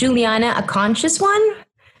Juliana a conscious one?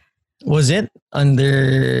 Was it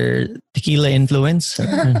under tequila influence? Was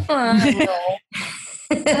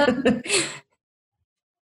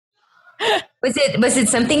it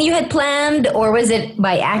something you had planned, or was it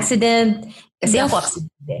by accident?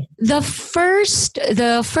 The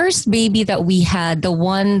first baby that we had, the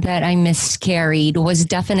one that I miscarried, was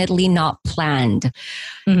definitely not planned.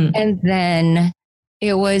 And then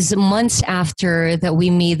it was months after that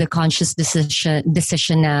we made the conscious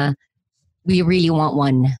decision we really want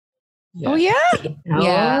one. Yeah. Oh yeah?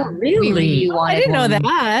 Yeah. Really? We really wanted I didn't know one.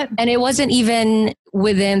 that. And it wasn't even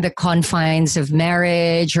within the confines of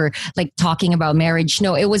marriage or like talking about marriage.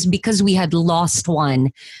 No, it was because we had lost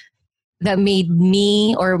one that made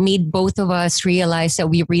both of us realize that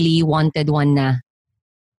we really wanted one na.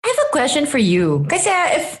 I have a question for you. Kasi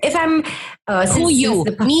if I'm... Who you?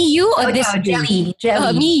 Me, you, or this Jelly?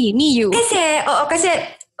 Me, you. Kasi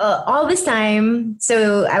all this time,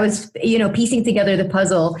 so I was, piecing together the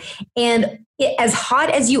puzzle. And as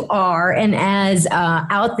hot as you are and as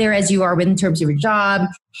out there as you are in terms of your job,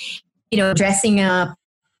 dressing up,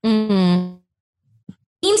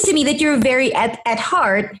 seems to me that you're very, at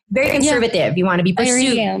heart, very conservative. You want to be pursued.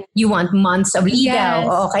 Really you want months of ligaw. Yes.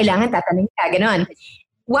 Kailangan tatanungin ka, ganon.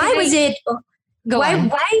 Why was it... Why?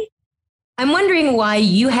 I'm wondering why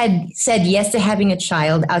you had said yes to having a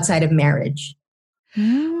child outside of marriage.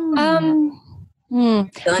 Because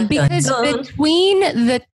between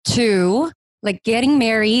the two, like getting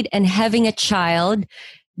married and having a child,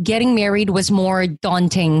 getting married was more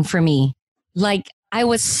daunting for me. Like I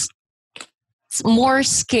was more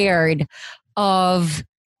scared of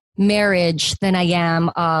marriage than I am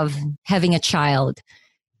of having a child.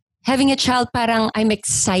 Having a child, parang I'm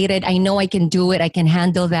excited. I know I can do it. I can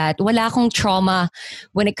handle that. Wala akong trauma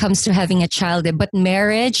when it comes to having a child. But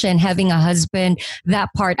marriage and having a husband, that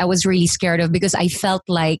part I was really scared of because I felt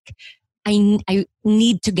like I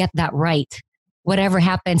need to get that right. Whatever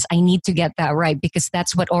happens, I need to get that right because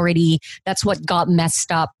that's what got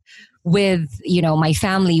messed up with, my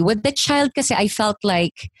family. With the child, kasi I felt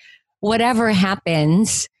like whatever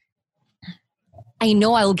happens, I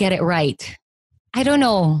know I'll get it right. I don't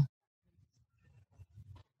know.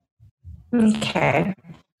 Okay.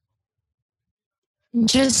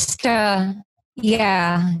 Just, the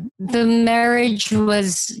marriage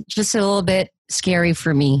was just a little bit scary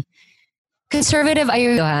for me. Conservative,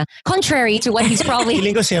 contrary to what he's probably...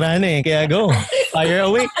 Feeling ko sira na eh, kaya go. Fire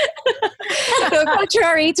away. So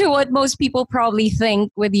contrary to what most people probably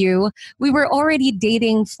think with you, we were already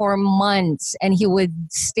dating for months and he would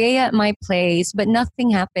stay at my place, but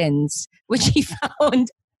nothing happens, which he found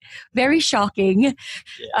very shocking.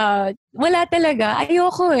 Wala talaga.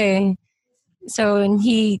 Ayoko eh. So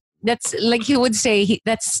he would say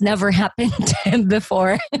that's never happened to him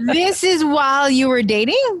before. This is while you were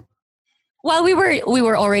dating? While we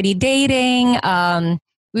were already dating.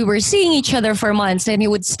 We were seeing each other for months and he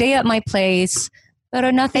would stay at my place, but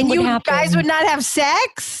nothing would happen. And you guys would not have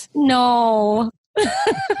sex? No.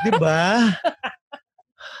 Diba?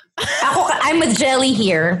 I'm with Jelly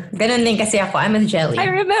here. Ganun din kasi ako. I'm with Jelly. I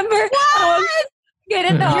remember. What?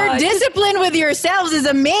 Your discipline with yourselves is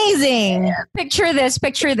amazing. Picture this.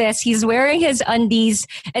 He's wearing his undies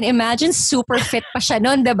and imagine super fit pa siya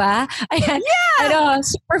nun, diba? Ayan,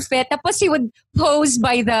 super fit. Tapos he would pose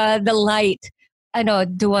by the light.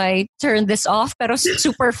 Do I turn this off? Pero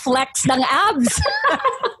super flex ng abs.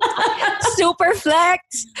 Super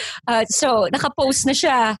flex. So, nakapost na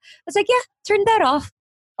siya. I was like, yeah, turn that off.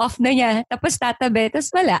 Off na niya. Tapos tatabi. Tapos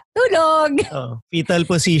wala. Tulog. Oh, fetal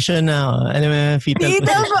position na. Ano mo, fetal position.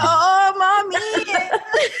 Oh, mommy.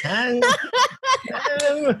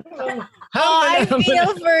 I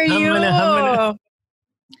feel for you. So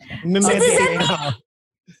does that mean,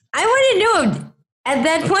 I want to know, at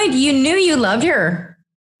that point, you knew you loved her.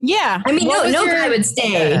 Yeah. I mean, no guy would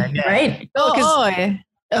stay, right?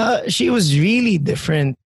 She was really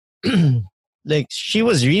different. Like, she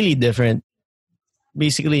was really different.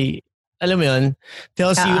 Basically, alam mo yun,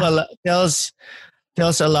 tells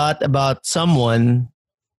a lot about someone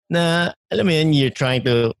na, alam mo yun, you're trying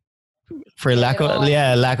to for lack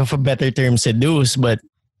of a better term, seduce, but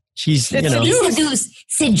she's, Seduce.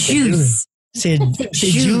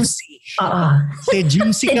 Seduce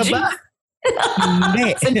ka ba?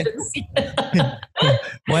 Hindi.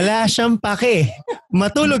 Wala siyang pake.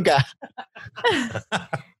 Matulog ka.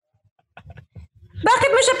 Bakit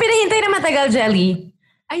mo siya pinahintay na matagal, Jelly?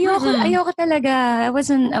 Ayoko talaga. I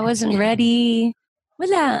wasn't ready.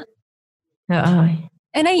 Wala.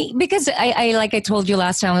 And because I like I told you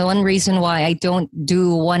last time, one reason why I don't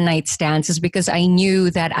do one night stands is because I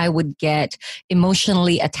knew that I would get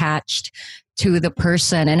emotionally attached to the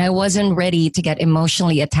person, and I wasn't ready to get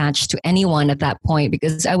emotionally attached to anyone at that point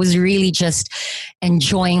because I was really just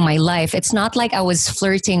enjoying my life. It's not like I was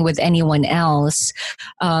flirting with anyone else.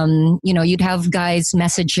 You'd have guys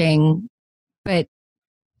messaging, but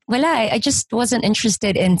I just wasn't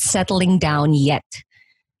interested in settling down yet.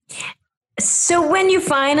 So when you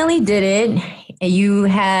finally did it, you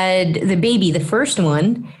had the baby, the first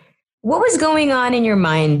one. What was going on in your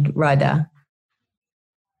mind, Roda?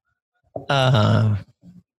 Were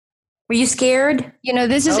you scared?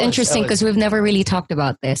 This is interesting because we've never really talked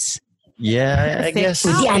about this. Yeah, I guess.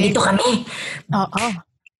 Andito kami.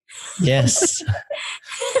 Yes.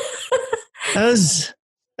 I was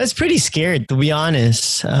pretty scared, to be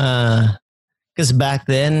honest. Because back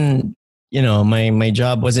then, my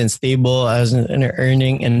job wasn't stable. I wasn't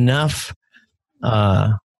earning enough.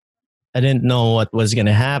 I didn't know what was going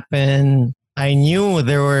to happen. I knew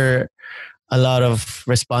there were a lot of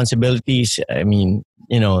responsibilities. I mean,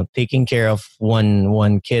 taking care of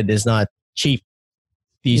one kid is not cheap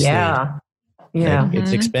these days. Yeah. Like,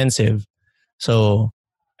 it's expensive. So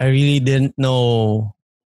I really didn't know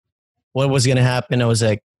what was going to happen. I was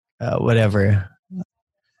like, whatever.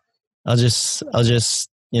 I'll just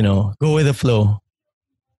go with the flow.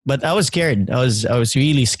 But I was scared. I was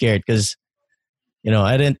really scared because,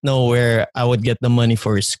 I didn't know where I would get the money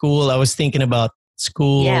for school. I was thinking about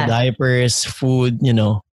school, diapers, food,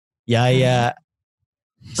 yaya,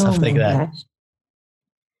 stuff like that. Gosh.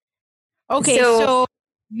 Okay, so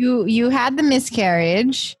you had the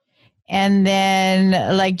miscarriage, and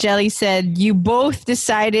then, like Jelly said, you both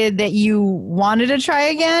decided that you wanted to try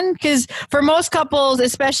again? Because for most couples,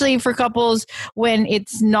 especially for couples when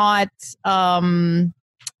it's not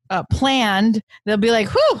planned, they'll be like,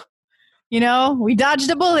 whew, we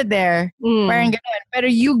dodged a bullet there. Better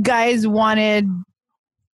you guys wanted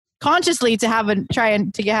consciously to have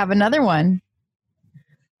another one.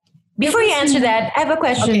 Before you answer that, I have a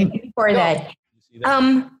question before that.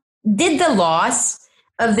 Did the loss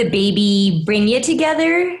of the baby bring you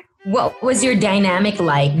together? What was your dynamic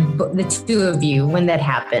like, the two of you, when that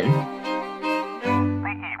happened?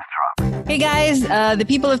 Hey guys, the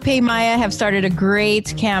people of Pay Maya have started a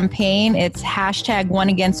great campaign. It's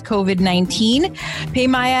 #OneAgainstCovid-19. Pay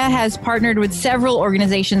Maya has partnered with several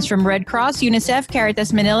organizations from Red Cross, UNICEF,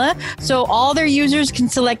 Caritas Manila, so all their users can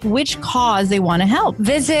select which cause they want to help.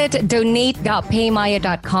 Visit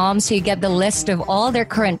donate.paymaya.com so you get the list of all their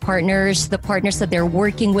current partners, the partners that they're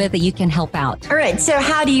working with that you can help out. All right, so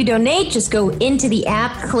how do you donate? Just go into the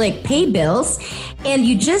app, click Pay Bills, and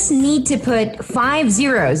you just need to put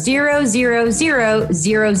 500000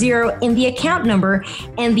 in the account number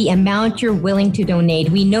and the amount you're willing to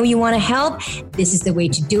donate. We know you want to help. This is the way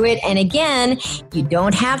to do it. And again, you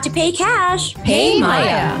don't have to pay cash. Pay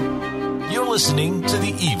Maya. You're listening to The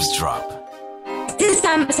Eavesdrop. This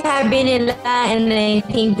time, sabi nila, and I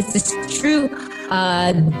think this is true,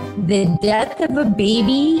 the death of a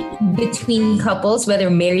baby between couples,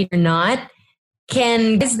 whether married or not,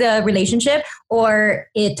 can is the relationship or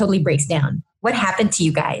it totally breaks down. What happened to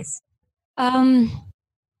you guys?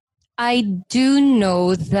 I do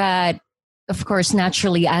know that, of course,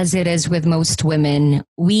 naturally, as it is with most women,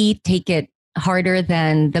 we take it harder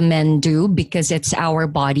than the men do because it's our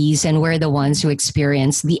bodies and we're the ones who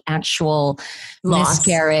experience the actual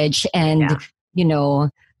miscarriage. And,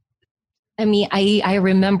 I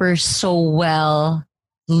remember so well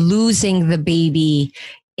losing the baby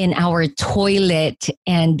in our toilet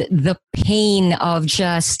and the pain of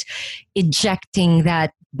just ejecting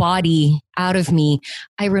that body out of me.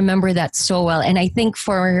 I remember that so well. And I think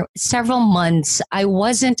for several months, I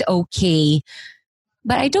wasn't okay,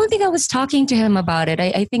 but I don't think I was talking to him about it.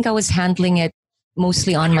 I think I was handling it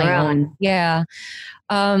mostly on my own. Yeah.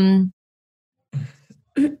 And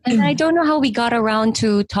I don't know how we got around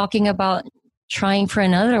to talking about trying for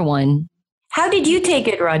another one. How did you take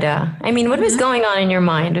it, Roda? I mean, what was going on in your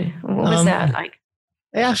mind? What was that like?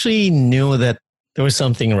 I actually knew that there was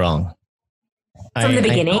something wrong. From the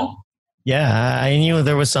beginning? I knew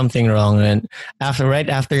there was something wrong. And right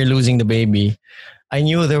after losing the baby, I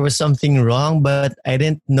knew there was something wrong, but I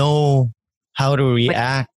didn't know how to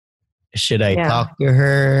react. Should I talk to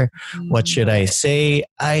her? What should I say?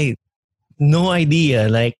 No idea.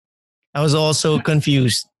 Like, I was also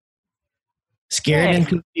confused, scared and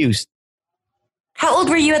confused. How old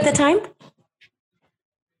were you at the time?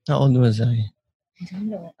 How old was I? I don't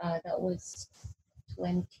know. That was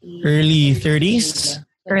 20. Early 30s?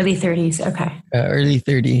 Early 30s. Okay. Early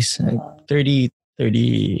 30s.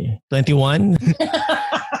 21.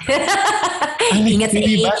 Ingat sa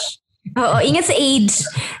age. Oo, ingat sa age.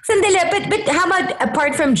 Sandali, but how about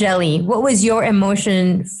apart from Jelly, what was your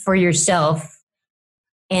emotion for yourself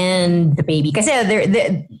and the baby? Kasi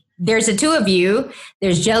there's the two of you,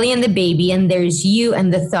 there's Jelly and the baby, and there's you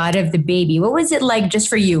and the thought of the baby. What was it like just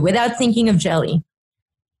for you without thinking of Jelly?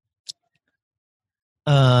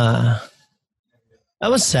 I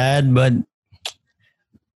was sad, but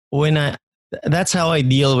that's how I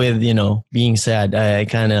deal with, being sad. I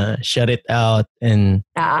kind of shut it out and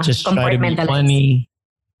just try to be funny.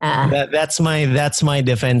 That's my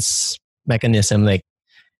defense mechanism. Like,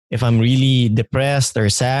 if I'm really depressed or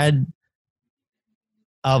sad,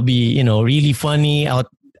 I'll be, really funny,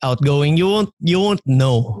 outgoing. You won't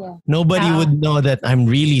know. Yeah. Nobody would know that I'm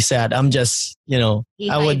really sad. I'm just,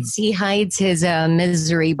 He hides his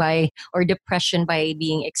misery or depression by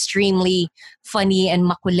being extremely funny and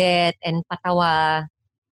makulit and patawa.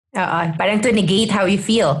 Parang to negate how you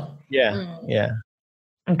feel. Yeah, yeah.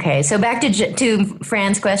 Okay, so back to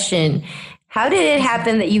Fran's question. How did it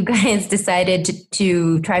happen that you guys decided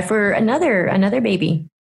to try for another baby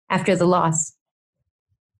after the loss?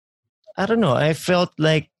 I don't know. I felt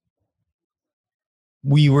like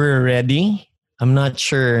we were ready. I'm not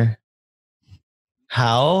sure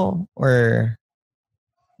how, or,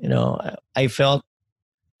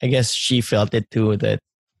 I guess she felt it too, that,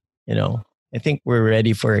 I think we're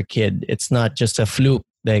ready for a kid. It's not just a fluke.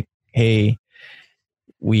 Like, hey,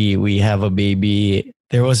 we have a baby.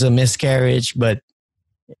 There was a miscarriage, but,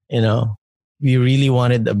 we really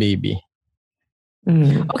wanted a baby.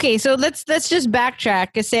 Mm. Okay, so let's just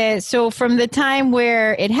backtrack. So from the time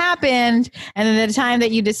where it happened, and then the time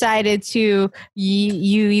that you decided to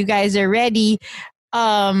you guys are ready,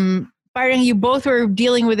 parang you both were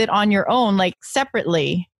dealing with it on your own, like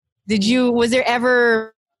separately. Was there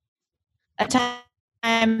ever a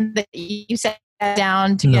time that you sat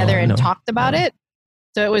down together and talked about it?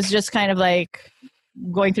 So it was just kind of like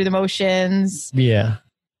going through the motions. Yeah.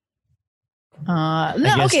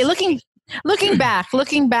 Okay. Looking back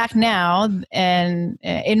now, and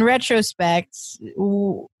in retrospect,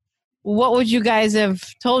 what would you guys have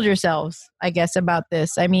told yourselves, I guess, about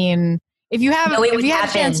this? I mean, if you had a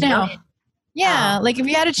chance now, like if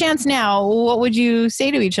you had a chance now, what would you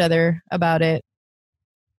say to each other about it?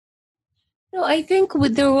 No, I think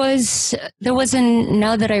there was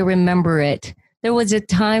now that I remember it, there was a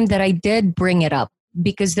time that I did bring it up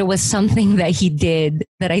because there was something that he did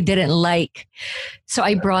that I didn't like. So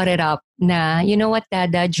I brought it up. You know what,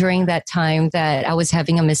 Dada, during that time that I was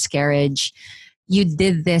having a miscarriage, you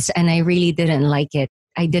did this and I really didn't like it.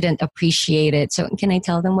 I didn't appreciate it. So can I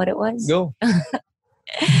tell them what it was? Go.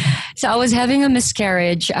 So I was having a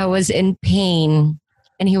miscarriage. I was in pain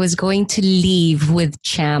and he was going to leave with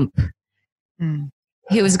Champ. Mm.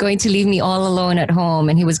 He was going to leave me all alone at home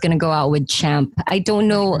and he was going to go out with Champ. I don't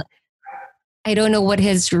know what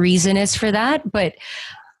his reason is for that, but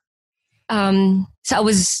so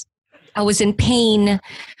I was in pain.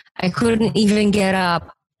 I couldn't even get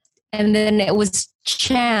up. And then it was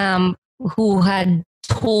Champ who had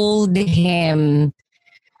told him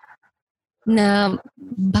na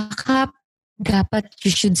baka dapat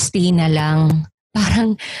you should stay na lang.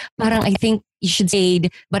 Parang I think you should stay,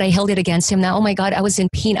 but I held it against him. Now, oh my God, I was in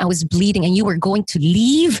pain. I was bleeding and you were going to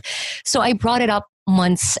leave. So I brought it up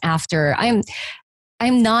months after. I'm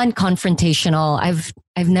non-confrontational.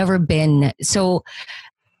 I've never been. So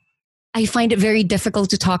I find it very difficult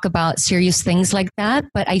to talk about serious things like that,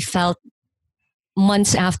 but I felt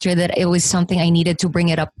months after that it was something I needed to bring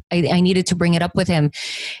it up. I needed to bring it up with him.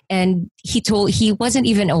 And he wasn't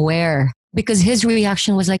even aware because his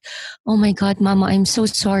reaction was like, oh my God, Mama, I'm so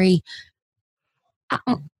sorry.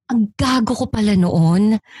 Ang gago ko pala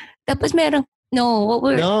noon. Tapos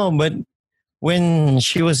No, but when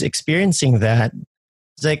she was experiencing that,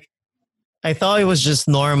 it's like, I thought it was just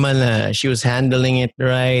normal. She was handling it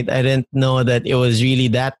right. I didn't know that it was really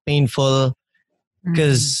that painful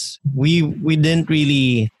because we didn't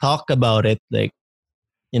really talk about it, like,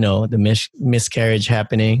 the miscarriage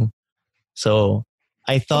happening. So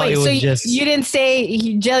I thought you didn't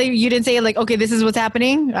say, Jelly, you didn't say like, okay, this is what's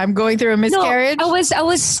happening. I'm going through a miscarriage. No, I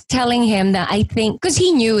was telling him that I think, because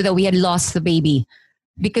he knew that we had lost the baby.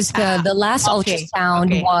 because the last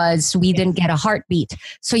ultrasound was we didn't get a heartbeat.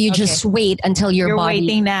 So you just wait until your body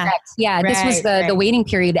waiting na. Yeah, this was the waiting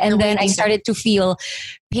period. And then I started to feel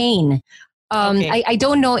pain. I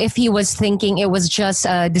don't know if he was thinking it was just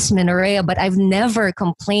dysmenorrhea, but I've never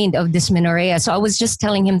complained of dysmenorrhea. So I was just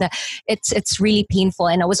telling him that it's really painful,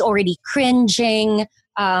 and I was already cringing.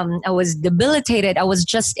 I was debilitated. I was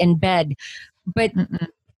just in bed. But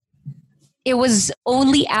it was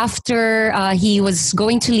only after he was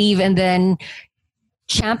going to leave and then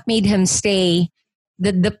Champ made him stay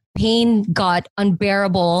that the pain got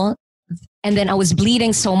unbearable. And then I was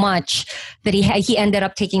bleeding so much that he ended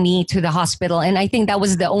up taking me to the hospital. And I think that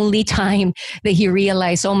was the only time that he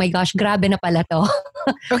realized, oh my gosh, grabe na pala to.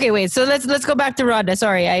 Okay, wait. So let's go back to Roda.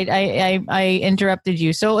 Sorry, I interrupted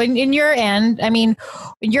you. So in your end, I mean,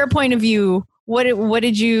 in your point of view, how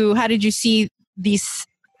did you see these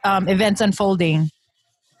events unfolding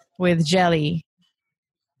with Jelly?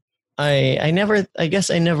 I guess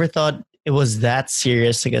I never thought it was that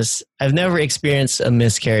serious because I've never experienced a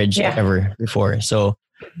miscarriage ever before. So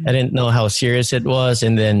I didn't know how serious it was.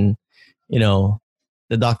 And then,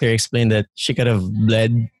 the doctor explained that she could have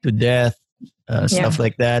bled to death, stuff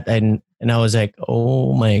like that. And I was like,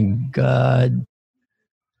 oh my God.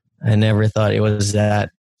 I never thought it was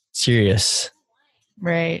that serious.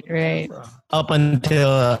 Right. Up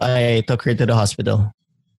until I took her to the hospital.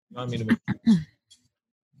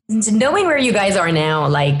 Knowing where you guys are now,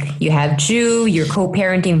 like you have Ju, you're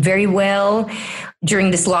co-parenting very well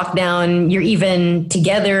during this lockdown. You're even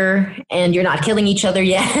together and you're not killing each other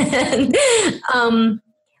yet.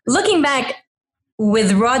 Looking back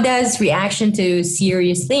with Roda's reaction to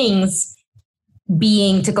serious things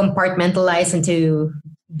being to compartmentalize and to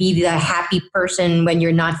be the happy person when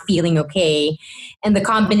you're not feeling okay, and the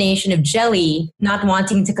combination of Jelly not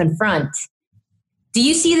wanting to confront, do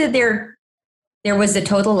you see that there was a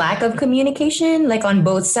total lack of communication, like on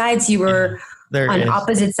both sides? You were on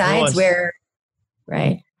opposite sides where,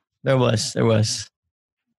 right? There was.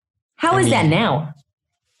 How is that now?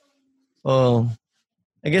 Well,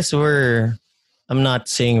 I guess I'm not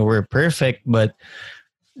saying we're perfect, but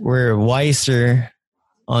we're wiser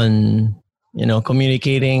on,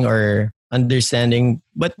 communicating or understanding.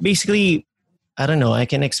 But basically, I don't know, I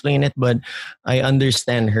can explain it, but I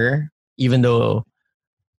understand her, even though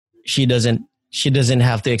she doesn't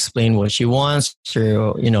have to explain what she wants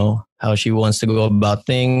or, how she wants to go about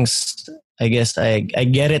things. I guess I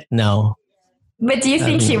get it now. But do you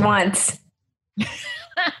think she wants?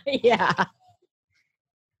 Yeah.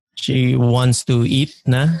 She wants to eat,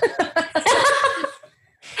 na?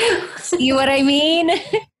 See what I mean?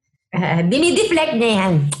 Dinideflect niya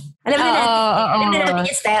yan. Alam na natin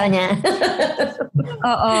yung style niya.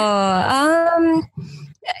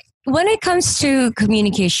 When it comes to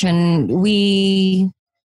communication,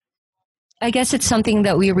 I guess it's something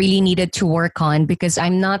that we really needed to work on, because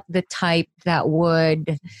I'm not the type that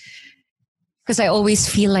because I always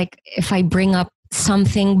feel like if I bring up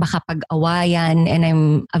something, baka pag-awayan, and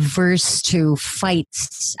I'm averse to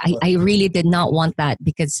fights. I really did not want that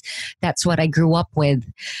because that's what I grew up with.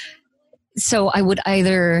 So I would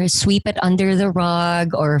either sweep it under the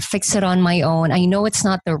rug or fix it on my own. I know it's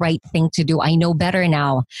not the right thing to do. I know better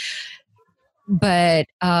now. But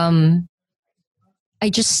I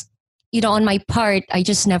just, on my part, I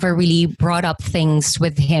just never really brought up things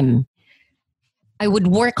with him. I would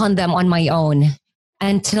work on them on my own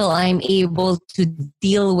until I'm able to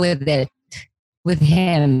deal with it with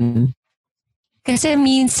him. Kasi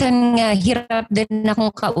minsan nga, hirap din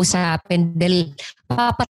akong kausapin dahil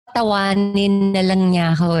papatawanin na lang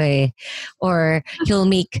niya ako eh. Or he'll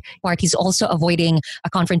make part. He's also avoiding a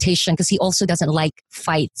confrontation because he also doesn't like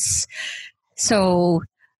fights. So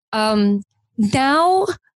now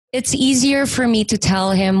it's easier for me to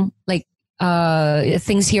tell him like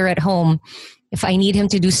things here at home. If I need him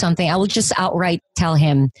to do something, I will just outright tell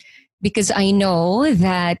him, because I know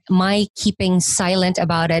that my keeping silent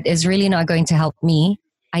about it is really not going to help me.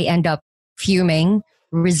 I end up fuming,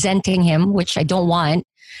 resenting him, which I don't want.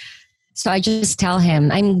 So I just tell him.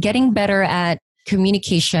 I'm getting better at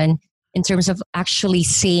communication in terms of actually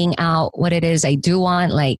saying out what it is I do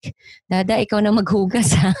want. Like, Dada, ikaw na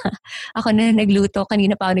maghugas ha. Ako na nagluto.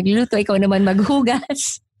 Kanina pa ako nagluto. Ikaw naman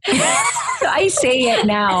maghugas. So I say it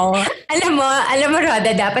now. Alam mo, Roda,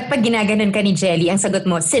 dapat pag ginaganon ka ni Jelly, ang sagot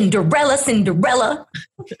mo, Cinderella, Cinderella.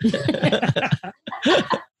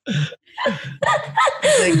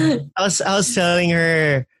 I was telling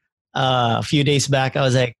her a few days back, I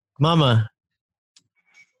was like, Mama,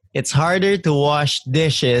 it's harder to wash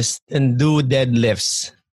dishes than do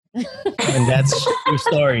deadlifts. And that's true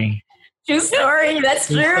story. True story. That's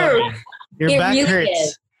true. Your It back really hurts.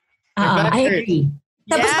 is. Your back I hurts. agree.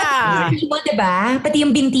 Tapos pati Yeah. yung binti mo, diba? Pati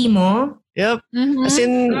yung binti mo. Yep. Mhm. As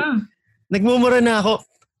in, nagmumura na ako.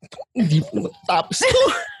 Hindi pa tapos to.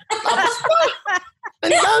 Tapos pa.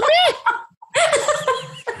 Ang dami.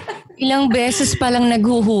 Ilang beses palang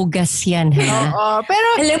naghuhugas yan, ha? Pero,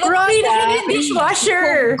 Alam mo, Roda, yung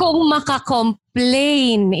dishwasher. Kung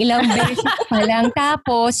maka-complain, ilang beses pa lang.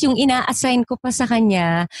 Tapos, yung ina-assign ko pa sa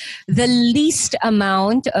kanya, the least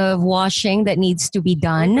amount of washing that needs to be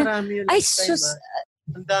done. Marami yun Ay, last time, sus...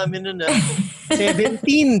 Ang dami nun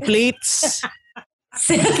 17 plates.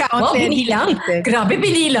 Wow, binilang. Grabe,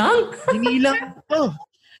 binilang. Binilang ko.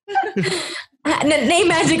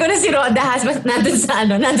 Na-imagine ko na si Roda has nandun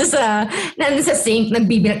sa sink,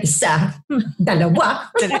 nagbibilang isa,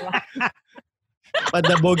 dalawa.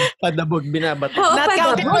 Padabog, binabato. not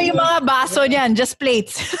counting mo yung mga baso niyan, just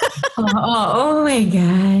plates. Oh my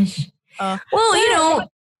gosh. Well, you know.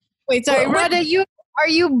 Wait, sorry, Roda, are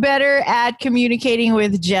you better at communicating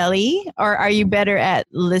with Jelly, or are you better at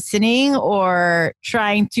listening or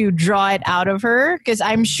trying to draw it out of her? Because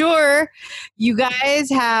I'm sure you guys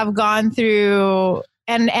have gone through,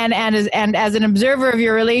 and as an observer of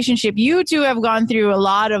your relationship, you two have gone through a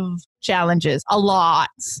lot of challenges, a lot.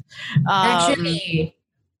 Actually.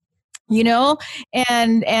 You know,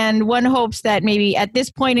 and one hopes that maybe at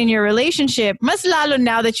this point in your relationship, mas lalo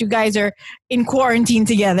now that you guys are in quarantine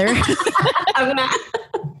together,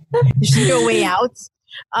 there's no way out.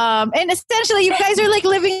 And essentially, you guys are like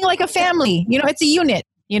living like a family. You know, it's a unit.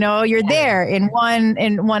 You know, you're there in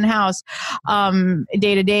one house,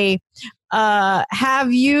 day to day.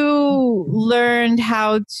 Have you learned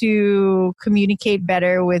how to communicate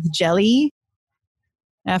better with Jelly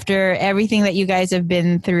after everything that you guys have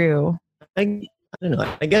been through? I don't know.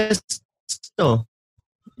 I guess so.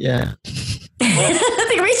 Yeah. I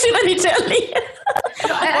think we should have Jelly.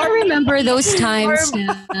 I remember those times,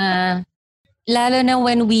 lalo na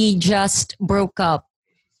when we just broke up,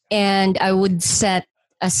 and I would set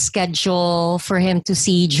a schedule for him to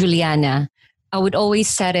see Juliana. I would always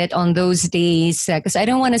set it on those days because I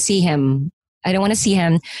don't want to see him. I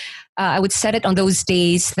would set it on those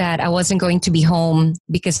days that I wasn't going to be home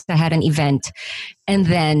because I had an event. And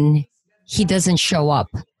then he doesn't show up.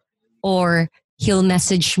 Or he'll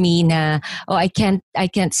message me na, oh, I can't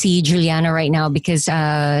see Juliana right now because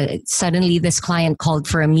suddenly this client called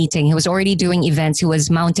for a meeting. He was already doing events. He was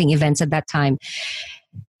mounting events at that time.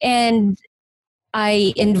 And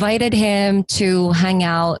I invited him to hang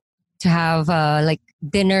out, to have like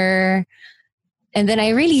dinner. And then I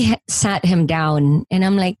really sat him down and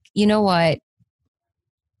I'm like, you know what?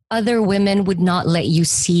 Other women would not let you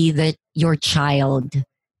see your child.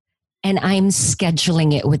 And I'm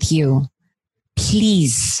scheduling it with you.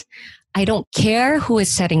 Please. I don't care who is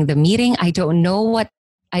setting the meeting. I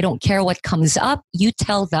don't care what comes up. You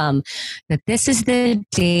tell them that this is the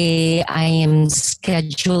day I am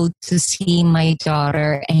scheduled to see my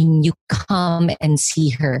daughter and you come and see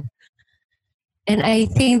her. And I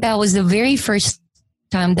think that was the very first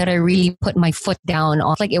time that I really put my foot down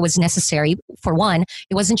on, like it was necessary. For one,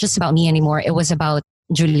 it wasn't just about me anymore. It was about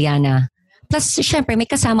Juliana. Plus, syempre, may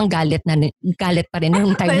kasamang galit pa rin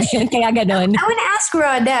nung time na yun. Kaya ganon. I want to ask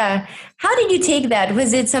Roda, how did you take that?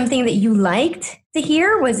 Was it something that you liked to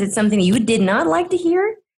hear? Was it something you did not like to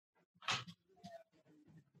hear?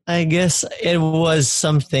 I guess it was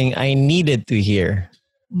something I needed to hear.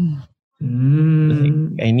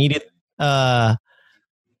 Like, I needed,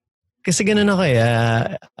 kasi ganun ako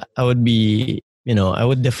I would be, I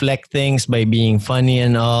would deflect things by being funny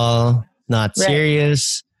and all, not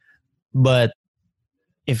serious. But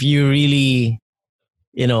if you really,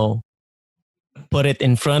 put it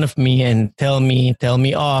in front of me and tell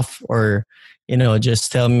me off, or,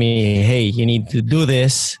 just tell me, hey, you need to do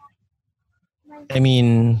this. I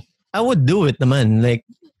mean, I would do it naman. Like,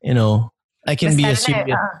 I can be a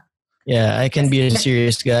serious, I can be a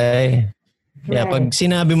serious guy. Yeah, pag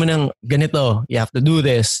sinabi mo ng ganito, you have to do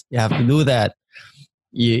this, you have to do that.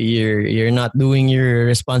 You're not doing your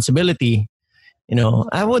responsibility.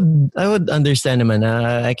 I would understand naman.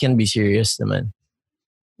 I can be serious naman.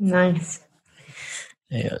 Nice.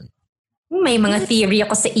 Ayun. May mga theory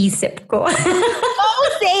ako sa isip ko. Oh,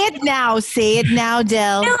 say it now,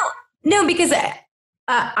 Del. No, because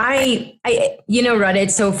I Roda,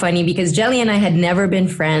 it's so funny because Jelly and I had never been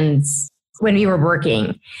friends when we were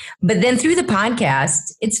working. But then through the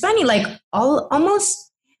podcast, it's funny, like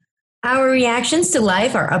almost our reactions to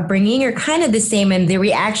life, our upbringing are kind of the same and the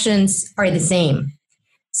reactions are the same.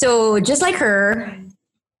 So just like her,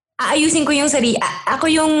 aayusin ko yung ako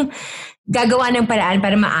yung gagawa ng paraan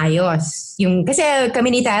para maayos. Kasi kami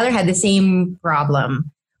ni Tyler had the same problem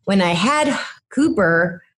when I had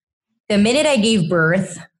Cooper, the minute I gave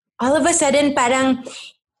birth, all of a sudden, parang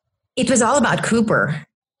it was all about Cooper.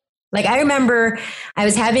 Like, I remember I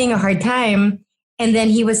was having a hard time, and then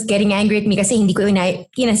he was getting angry at me kasi hindi ko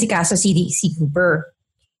inasikaso si Cooper.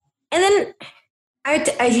 And then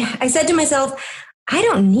I said to myself, I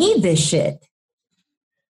don't need this shit.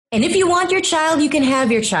 And if you want your child, you can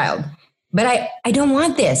have your child. But I don't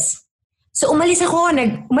want this. So umalis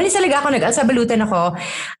talaga ako, nag-alsabalutan ako.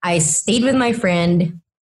 I stayed with my friend.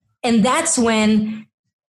 And that's when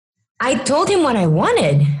I told him what I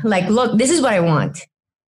wanted. Like, look, this is what I want.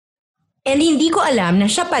 And hindi ko alam na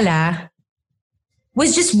siya pala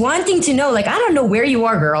was just wanting to know, like, I don't know where you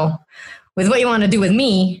are, girl, with what you want to do with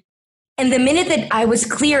me. And the minute that I was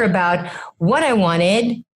clear about what I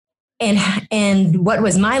wanted and what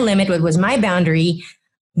was my limit, what was my boundary,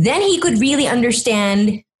 then he could really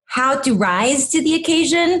understand how to rise to the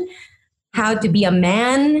occasion, how to be a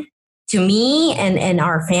man to me and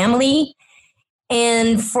our family.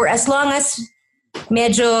 And for as long as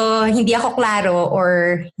medyo hindi ako klaro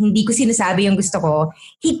or hindi ko sinasabi yung gusto ko,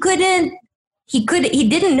 he didn't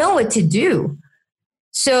know what to do.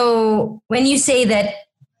 So when you say that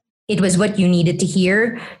it was what you needed to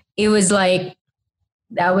hear, it was like,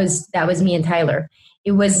 that was me and Tyler.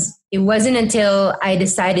 It wasn't until I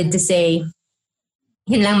decided to say,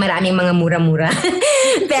 yun lang, maraming mga mura-mura.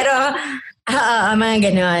 Pero,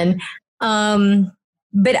 mga ganon.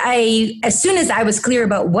 But as soon as I was clear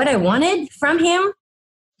about what I wanted from him,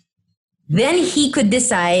 then he could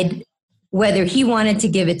decide whether he wanted to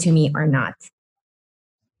give it to me or not.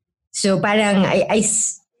 So parang,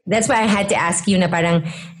 that's why I had to ask you na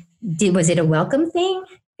parang, was it a welcome thing?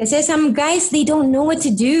 Kasi some guys, they don't know what to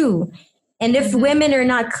do. And if women are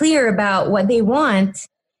not clear about what they want,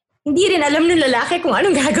 hindi rin alam ng lalaki kung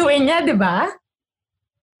anong gagawin niya, di ba?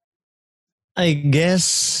 I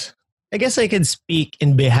guess I can speak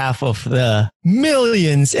in behalf of the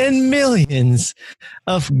millions and millions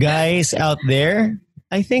of guys out there.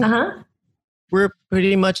 I think we're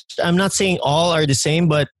pretty much, I'm not saying all are the same,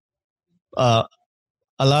 but a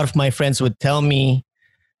lot of my friends would tell me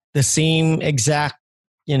the same exact,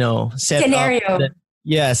 setup. Scenario.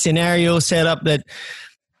 Scenario setup that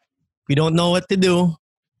we don't know what to do.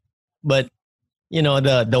 But,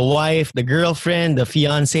 the wife, the girlfriend, the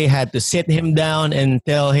fiance had to sit him down and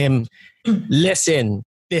tell him, listen,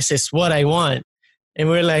 this is what I want. And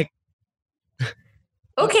we're like,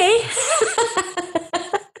 okay.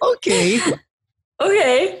 Okay.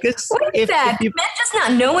 Okay. What is that? Men just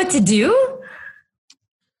not know what to do?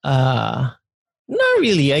 Not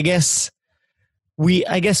really. I guess we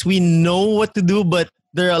know what to do, but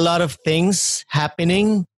there are a lot of things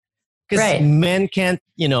happening because men can't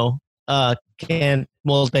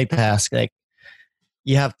multitask. Like,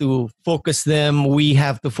 you have to focus them. We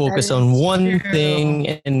have to focus on one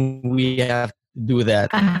thing, and we have to do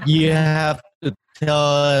that. You have to tell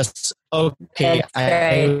us, okay,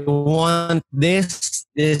 I want this.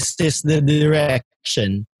 This is the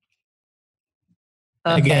direction.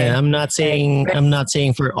 Okay. Again, I'm not saying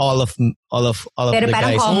for all of the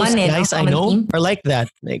guys. Most guys I know are like that.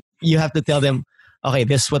 Like, you have to tell them, okay,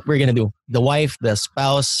 this is what we're gonna do. The wife, the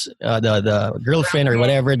spouse, the girlfriend or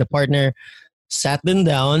whatever, the partner, sat them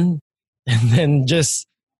down, and then just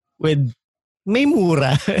with may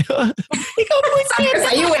mura. Ikaw po sabi ko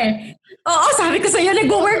sa'yo eh. Oo, sabi ko sa'yo,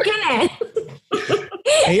 nag-work yun eh.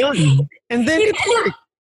 Ayun. And then it worked.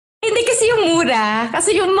 Hindi kasi yung mura,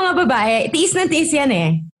 kasi yung mga babae, tiis na tiis yan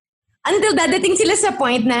eh. Until dadating sila sa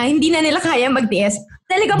point na hindi na nila kaya magtiis,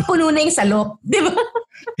 talagang puno na yung salop. Di ba?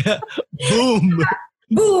 Boom!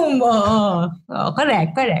 Boom! Oo. Oh,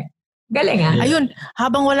 correct. Galing ah. Ayun,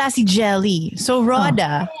 habang wala si Jelly. So,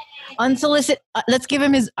 Roda, unsolicited. Let's give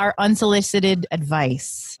him our unsolicited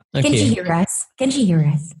advice. Okay. Can she hear us?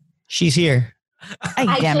 She's here. Ay,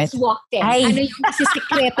 damn it. I just walked in. Ano yung kasi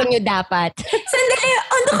sikreto nyo dapat? Sandali.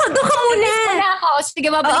 Doon ka muna. Wala ako. Sige,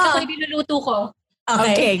 mabalik ako yung niluluto ko.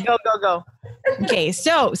 Okay, go. Okay,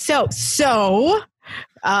 so,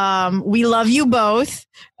 we love you both.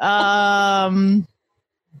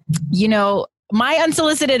 My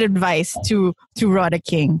unsolicited advice to Roda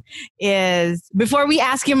King is, before we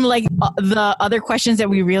ask him like the other questions that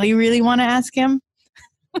we really, really want to ask him.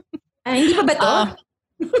 Hindi pa ba to?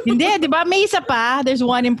 Hindi, di ba? May isa pa. There's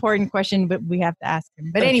one important question, but we have to ask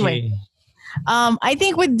him. But anyway, I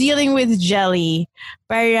think with dealing with Jelly,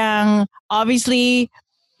 parang obviously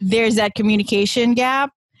there's that communication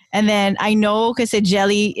gap. And then I know because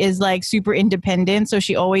Jelly is like super independent, so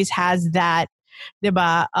she always has that,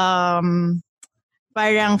 diba,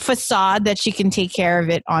 parang facade that she can take care of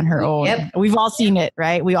it on her own. Yep. We've all seen it,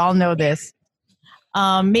 right? We all know this.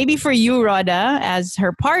 maybe for you, Roda, as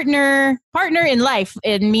her partner in life,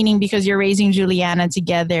 and meaning because you're raising Juliana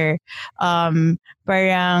together,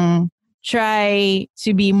 parang try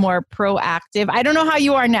to be more proactive. I don't know how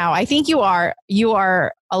you are now. I think you are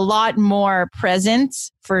a lot more present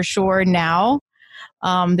for sure now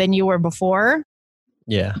than you were before.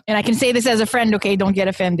 Yeah. And I can say this as a friend, okay? Don't get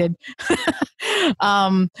offended.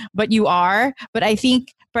 But you are. But I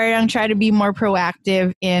think parang try to be more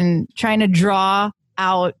proactive in trying to draw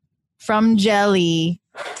out from Jelly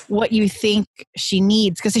what you think she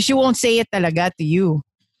needs. Because she won't say it talaga to you.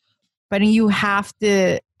 But you have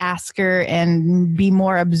to ask her and be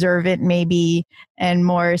more observant maybe and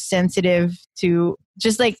more sensitive to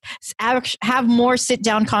just like have more sit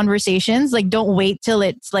down conversations. Like don't wait till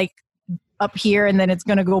it's like up here and then it's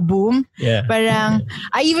gonna go boom. Yeah. But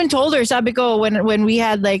I even told her, sabi ko, when we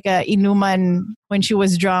had like inuman when she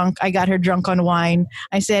was drunk, I got her drunk on wine.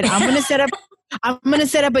 I said, I'm gonna set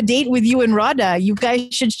up a date with you and Roda. You guys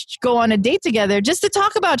should go on a date together just to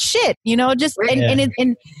talk about shit, just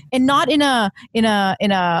and not in a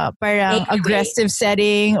parang aggressive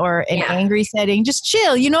setting or an angry setting. Just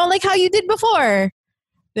chill, like how you did before.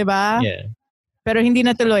 Diba? Yeah. Pero hindi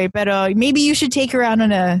natuloy. Pero maybe you should take her out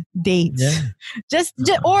on a date. Yeah. Just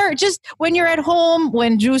when you're at home,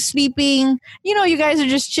 when Drew's sleeping, you guys are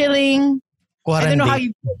just chilling. I don't know how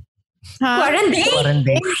you... Quarantine.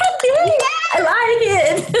 I like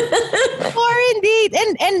it.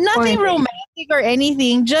 Quarantine. And nothing romantic or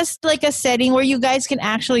anything. Just like a setting where you guys can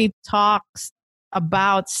actually talk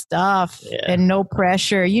about stuff and no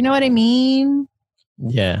pressure. You know what I mean?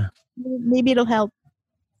 Yeah. Maybe it'll help.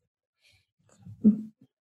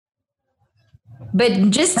 But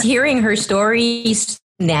just hearing her stories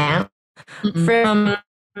now from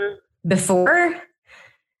before,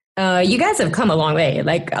 you guys have come a long way.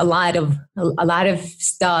 Like a lot of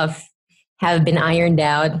stuff have been ironed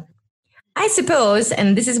out. I suppose,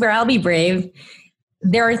 and this is where I'll be brave,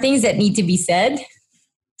 there are things that need to be said.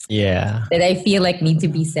 Yeah. That I feel like need to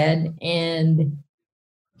be said. And,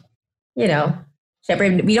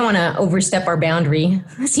 syempre, we don't want to overstep our boundary.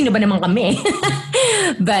 Sino ba naman kami?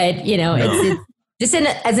 But, it's just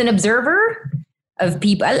as an observer of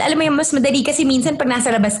people. Alam mo yung mas madali kasi minsan pag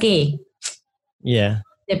nasa labas ka eh. Yeah.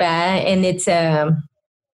 Diba? And it's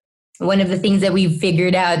one of the things that we've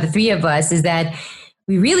figured out, the three of us, is that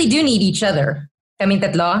we really do need each other. Kaming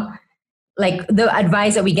tatlo. Like the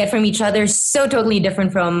advice that we get from each other is so totally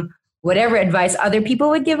different from whatever advice other people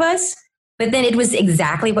would give us. But then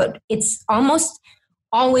it's almost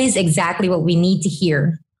always exactly what we need to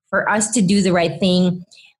hear for us to do the right thing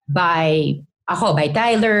by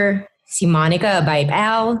Tyler, si Monica, by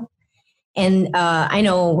Al. And I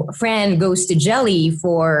know Fran goes to Jelly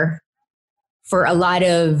for a lot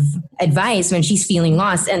of advice when she's feeling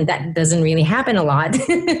lost, and that doesn't really happen a lot.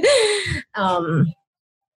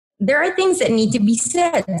 There are things that need to be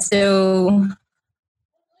said. So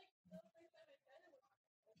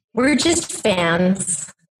we're just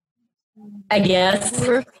fans, I guess.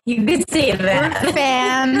 You could say that. We're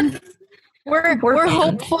fans. We're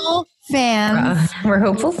hopeful fans. We're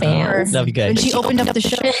hopeful fans. Love you guys. When she opened up the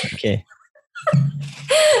show. Okay.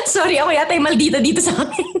 Sorry, ako yata yung maldita dito sa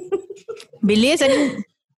akin. Bilis.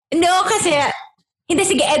 No, kasi... Hindi,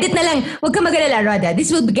 sige, edit na lang. Huwag ka mag-alala, Roda.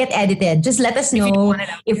 This will get edited. Just let us know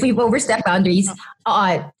if we've overstepped boundaries.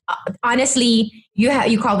 Honestly,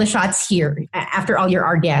 you call the shots here after all you're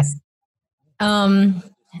our guests.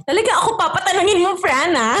 Talaga ako papatanungin mo,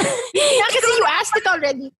 Fran, ha? Kasi you asked it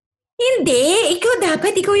already. Hindi.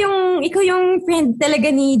 Ikaw yung friend talaga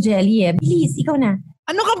ni Jelly, eh. Please, ikaw na.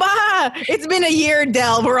 Ano ka ba? It's been a year,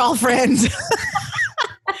 Del. We're all friends.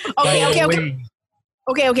 Okay. Yes,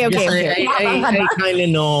 I kind of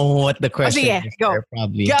know what the question is. Go. There,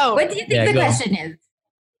 probably. Go. What do you think the question is?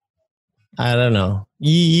 I don't know.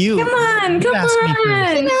 You. Come on.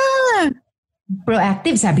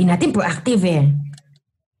 Proactive. Sabi natin proactive eh.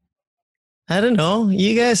 I don't know.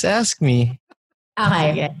 You guys ask me.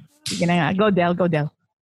 Okay. Sige na nga. Go, Del.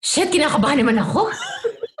 Shit, kinakabahan naman ako.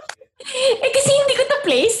 Kasi hindi ko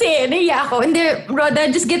to-place eh. Naiya ako. Hindi,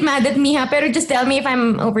 Roda, just get mad at me ha. Pero just tell me if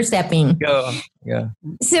I'm overstepping. Go.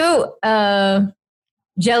 So,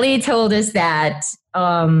 Jelly told us that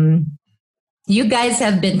you guys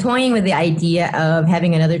have been toying with the idea of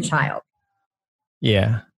having another child.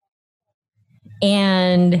 Yeah.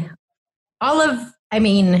 And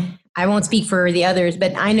I won't speak for the others,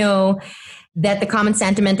 but I know that the common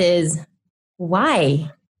sentiment is, why?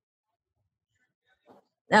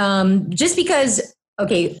 Just because,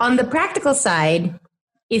 okay, on the practical side,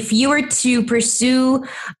 if you were to pursue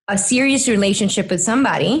a serious relationship with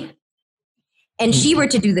somebody and she were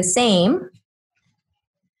to do the same,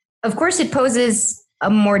 of course, it poses a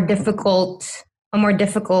more difficult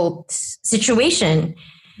situation.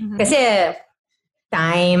 Kasi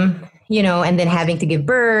time, and then having to give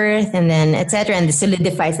birth and then etc. and this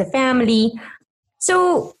solidifies the family.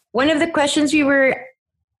 So one of the questions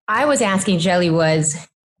I was asking Jelly was,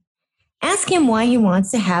 ask him why he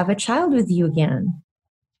wants to have a child with you again.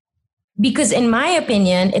 Because in my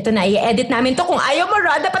opinion, ito na, i-edit namin to. Kung ayaw mo,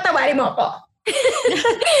 Roda, patawarin mo ako.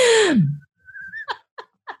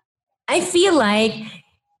 I feel like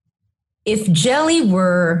if Jelly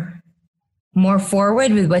were more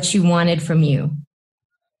forward with what she wanted from you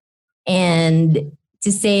and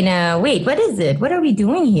to say now, wait, what is it? What are we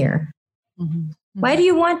doing here? Why do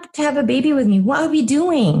you want to have a baby with me? What are we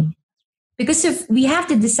doing? Because if we have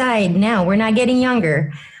to decide now, we're not getting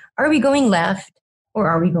younger. Are we going left or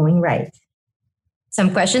are we going right?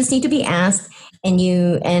 Some questions need to be asked,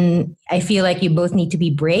 and I feel like you both need to be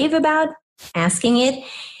brave about asking it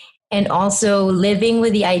and also living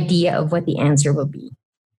with the idea of what the answer will be.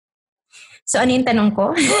 So, ano yung tanong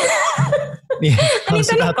ko? Yeah, I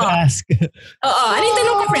was about to ask. Oo, ano yung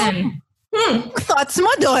tanong ko, friend? Thoughts mo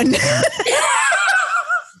dun?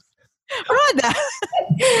 Roda.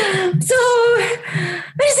 So,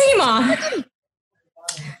 ano say mo?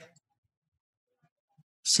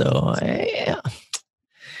 So,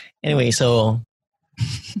 anyway, so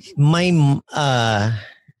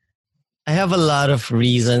I have a lot of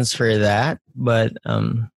reasons for that, but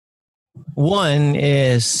one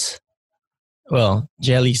is, well,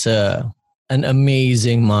 Jelly's an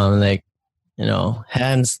amazing mom, like,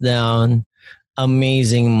 hands down,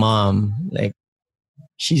 amazing mom. Like,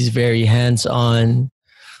 she's very hands-on.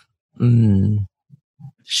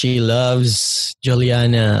 She loves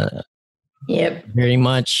Juliana very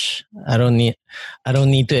much. I don't need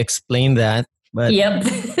to explain that, but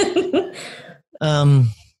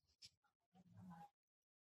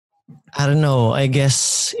I don't know. I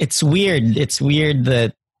guess it's weird. It's weird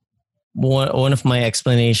that one of my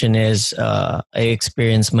explanation is I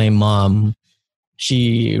experienced my mom.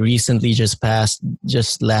 She recently just passed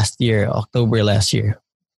just last year, October last year.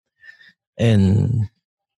 And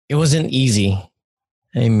it wasn't easy.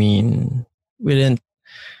 I mean, we didn't,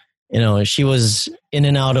 she was in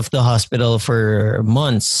and out of the hospital for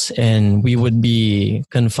months, and we would be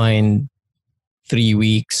confined 3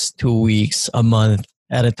 weeks, 2 weeks, a month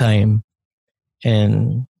at a time.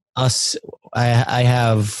 And I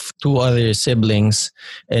have 2 other siblings,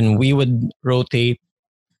 and we would rotate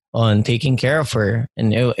on taking care of her.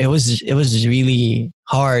 And it was really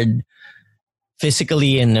hard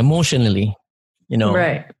physically and emotionally,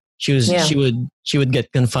 Right. She would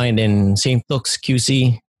get confined in St. Luke's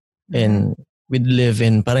QC, and we'd live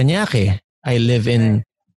in Parañaque.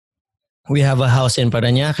 We have a house in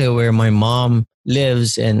Parañaque where my mom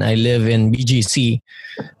lives, and I live in BGC.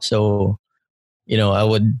 So, I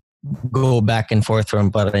would go back and forth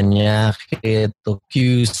from Parañaque to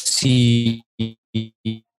QC,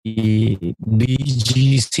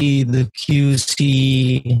 BGC, the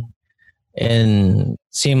QC, and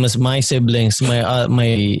same as my siblings,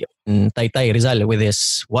 my Taytay Rizal with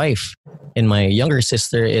his wife, and my younger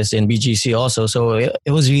sister is in BGC also. So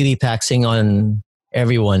it was really taxing on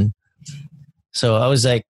everyone. So I was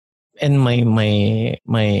like, and my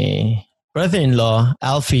brother-in-law,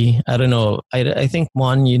 Alfie, I don't know, I think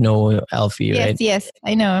Mon, Alfie, right? Yes,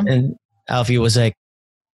 I know him. And Alfie was like,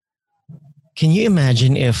 can you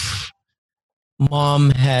imagine if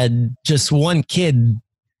mom had just one kid?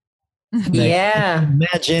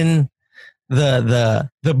 Imagine the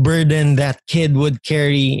burden that kid would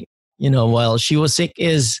carry, while she was sick.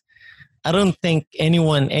 I don't think any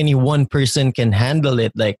one person can handle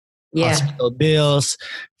it. Like hospital bills,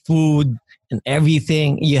 food, and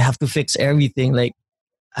everything. You have to fix everything. Like,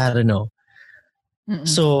 I don't know.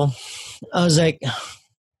 So I was like,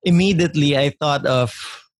 immediately I thought of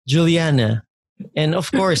Juliana. And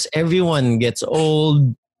of course, everyone gets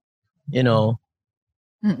old,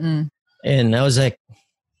 And I was like,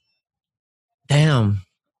 damn,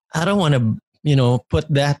 I don't want to, put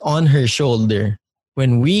that on her shoulder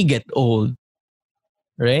when we get old,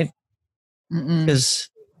 right? Because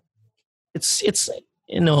it's it's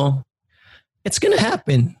going to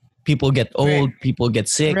happen. People get old, people get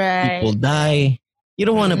sick, people die. You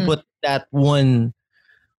don't want to put that one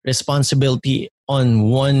responsibility on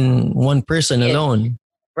one person alone.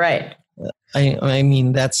 Right. I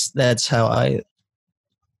mean, that's how I...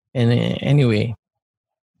 And anyway,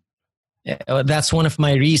 that's one of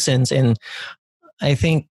my reasons. And I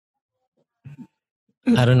think,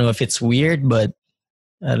 I don't know if it's weird, but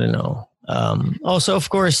I don't know. Also, of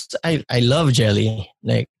course, I love Jelly.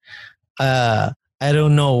 Like, I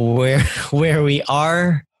don't know where we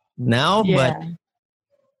are now, but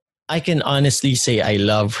I can honestly say I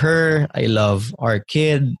love her. I love our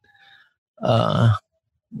kid.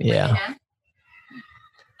 Yeah.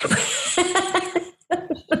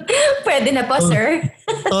 Pwede na po, sir.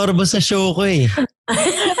 Torbo sa show ko eh.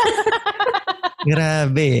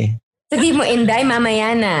 Grabe. Sabi mo, Inday,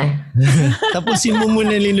 mamaya na. Tapusin mo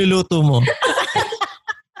muna linuluto mo.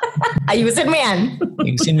 Ayusin mo yan.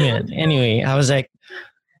 Ayusin mo yan. Anyway, I was like,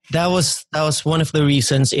 that was one of the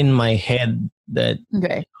reasons in my head that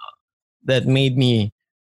made me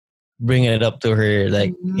bring it up to her.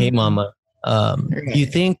 Like, hey, mama, you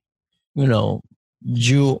think,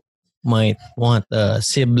 Ju might want a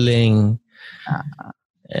sibling,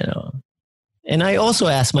 And I also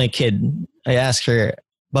asked my kid. I asked her,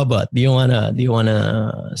 Baba, do you want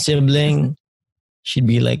a sibling? She'd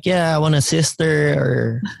be like, yeah, I want a sister.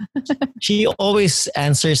 Or she always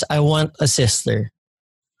answers, I want a sister.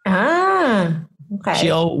 Ah, okay.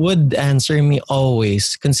 She would answer me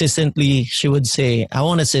always. Consistently, she would say, I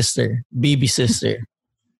want a sister, baby sister.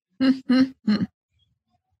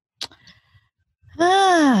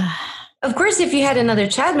 Of course, if you had another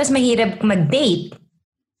child, mas mahirap mag-date.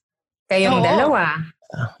 Kayong dalawa.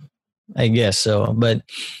 I guess so. But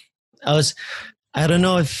I don't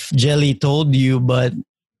know if Jelly told you, but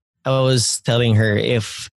I was telling her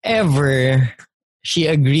if ever she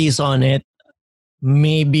agrees on it,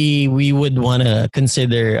 maybe we would want to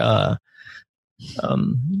consider,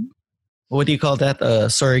 what do you call that?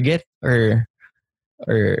 Surrogate or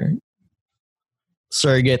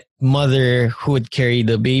surrogate mother who would carry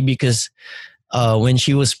the baby. Because when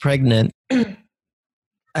she was pregnant,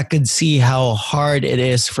 I could see how hard it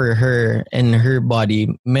is for her and her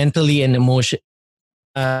body, mentally and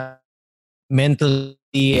mentally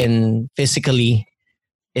and physically.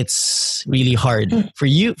 It's really hard for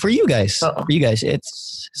you guys. For you guys,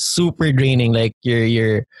 it's super draining. Like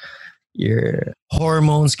your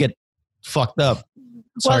hormones get fucked up.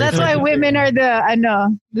 Well, that's why women are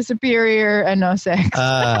the superior sex.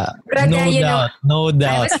 No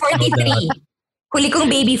doubt. I was 43. Huli kong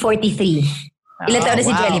baby 43. Ilan taon na si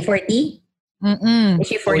Jelly? 40? Is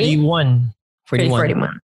she 40? 41.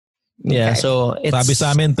 41. Yeah, okay. so it's... Sabi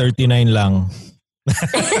sa amin, 39 lang.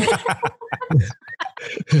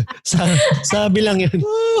 Sabi lang yun.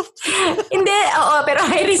 Hindi, oo, pero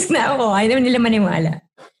high risk na ako. Ayaw nila maniwala.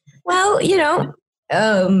 Well, yeah.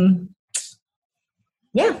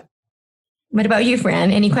 What about you,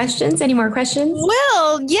 Fran? Any questions? Any more questions?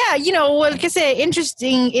 Well, yeah, kasi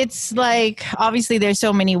interesting. It's like, obviously there's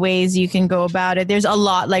so many ways you can go about it. There's a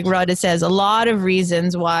lot, like Roda says, a lot of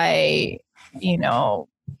reasons why, you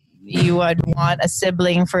would want a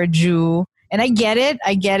sibling for Ju. And I get it.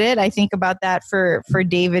 I think about that for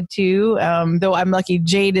David too. Though I'm lucky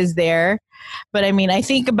Jade is there. But I mean, I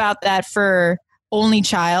think about that for only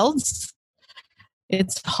childs.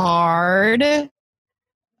 It's hard.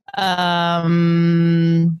 I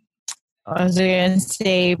was going to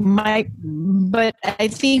say but I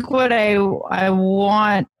think what I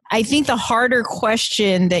want, I think the harder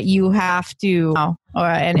question that you have to,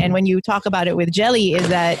 and when you talk about it with Jelly, is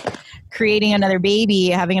that creating another baby,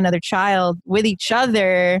 having another child with each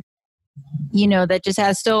other, that just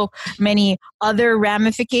has so many other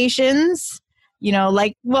ramifications.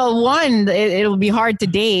 Like, well, one, it'll be hard to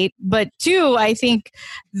date, but two, I think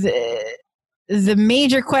the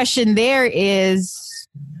major question there is,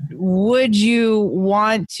 would you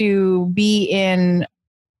want to be in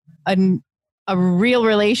a real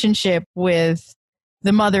relationship with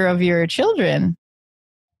the mother of your children?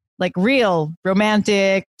 Like real,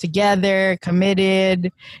 romantic, together,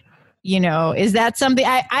 committed, is that something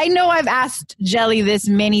I know I've asked Jelly this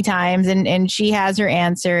many times and she has her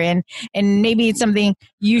answer and maybe it's something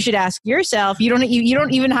you should ask yourself. You don't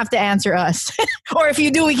even have to answer us. Or if you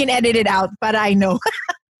do, we can edit it out, but I know.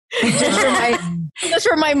 just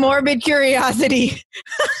for my morbid curiosity.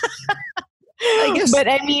 I guess. But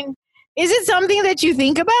I mean, is it something that you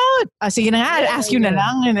think about? Sige na nga, I'll ask you na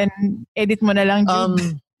lang and then edit mo na lang.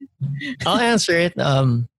 I'll answer it.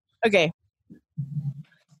 Okay.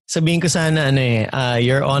 Sabihin ko sana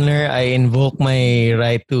Your Honor, I invoke my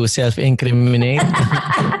right to self-incriminate.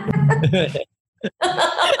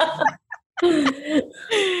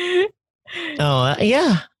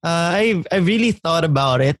 Yeah. I really thought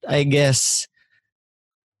about it. I guess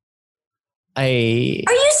Are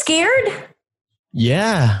you scared?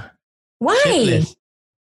 Yeah. Why? Shitless.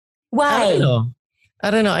 Why?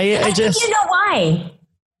 I don't know. I just... think you know why.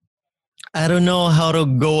 I don't know how to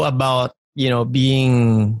go about,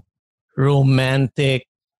 being romantic,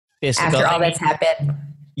 physical. After all that's happened.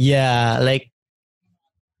 Yeah, like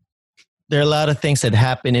there are a lot of things that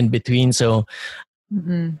happen in between. So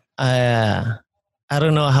I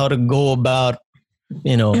don't know how to go about,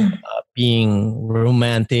 being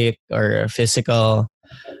romantic or physical.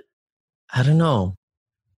 I don't know.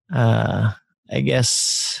 I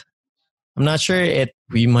guess I'm not sure.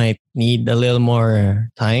 We might need a little more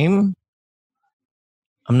time.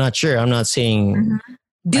 I'm not sure. I'm not saying.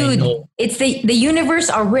 Dude, it's the universe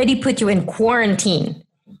already put you in quarantine.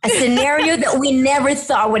 A scenario that we never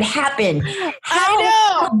thought would happen.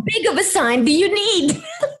 How big of a sign do you need?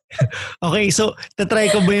 Okay, so tatry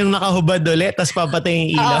ko ba yung nakahubad ulit tapos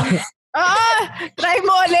papatay yung ilaw? Try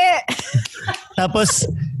mo ulit. Tapos,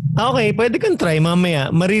 okay, pwede kong try mamaya.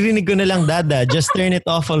 Maririnig ko na lang, Dada. Just turn it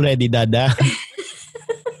off already, Dada.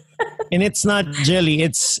 And it's not Jelly,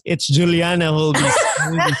 it's Juliana who will be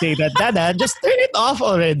saying that, Dada, just turn it off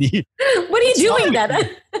already. What are you doing, Dada?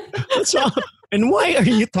 What's wrong? And why are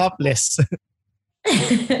you topless?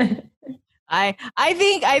 I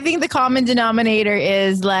think the common denominator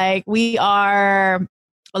is like we are,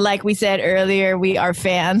 like we said earlier, we are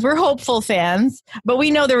fans. We're hopeful fans, but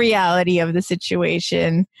we know the reality of the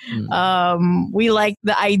situation. We like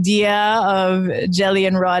the idea of Jelly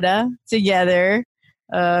and Roda together,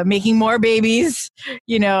 making more babies,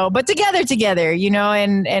 but together,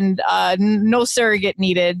 and no surrogate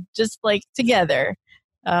needed, just like together.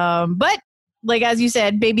 But like as you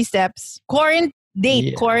said, baby steps. Quarantine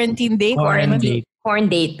date. Quarantine date. Oh,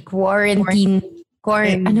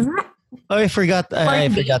 I forgot to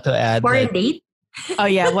add. Quarantine date. Oh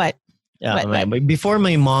yeah, what? Yeah, what? Before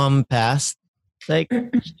my mom passed, like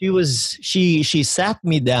she sat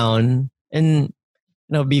me down, and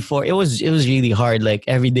before it was really hard. Like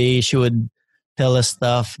every day she would tell us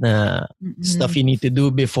stuff you need to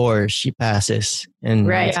do before she passes, and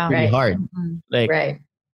it's pretty hard. Mm-hmm. Like, right.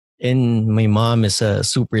 And my mom is a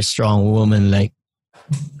super strong woman. Like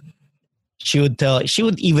she would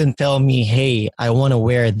even tell me, "Hey, I want to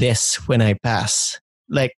wear this when I pass."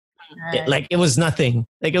 Like it was nothing.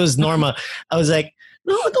 Like it was normal. I was like,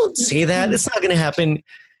 "No, don't say that. It's not gonna happen."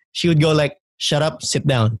 She would go like, "Shut up, sit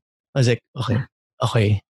down." I was like,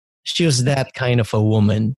 "Okay." She was that kind of a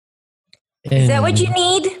woman. And is that what you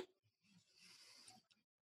need?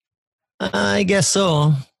 I guess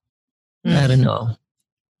so. I don't know.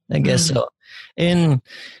 I guess so. And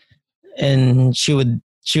she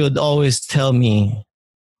would always tell me,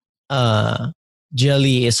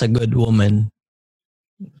 Jelly is a good woman.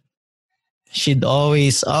 She'd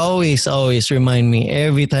always remind me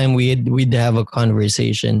every time we'd have a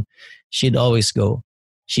conversation. She'd always go,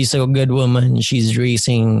 "She's a good woman. She's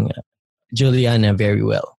raising Juliana very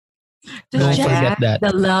well." Don't forget that.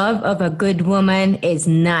 The love of a good woman is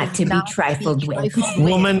not to be trifled with.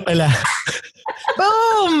 Woman pala.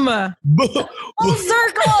 Boom! Full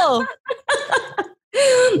circle!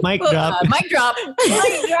 Mic drop. Mic drop.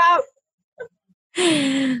 Mic drop.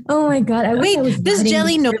 Oh my God. Wait, does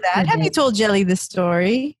Jelly know that? Have you told Jelly the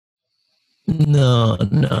story? No.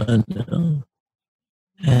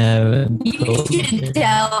 I haven't You should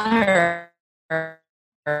tell her.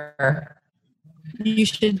 You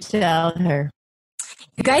should tell her.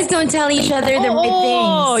 You guys don't tell each other the right things.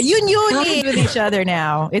 Oh, you with each other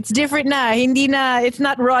now. It's different na. Hindi na. It's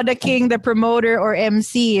not Roda King, the promoter or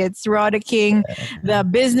MC. It's Roda King, the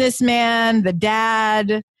businessman, the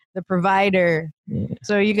dad, the provider. Yeah.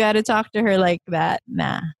 So you got to talk to her like that.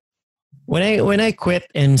 Nah. When I quit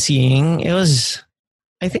MCing,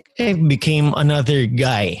 I think I became another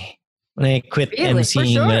guy. When I quit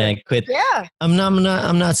MCing, sure. When I quit, I'm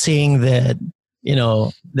not saying that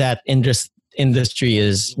that industry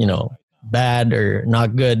is bad or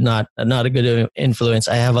not good, not a good influence.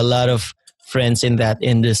 I have a lot of friends in that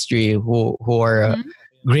industry who are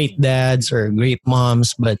great dads or great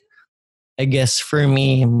moms, but I guess for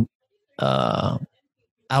me, I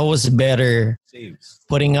was better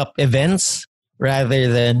putting up events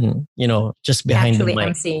rather than just behind actually the mic.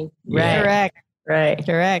 MC. Yeah.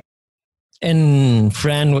 Correct. And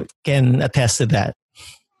Fran can attest to that.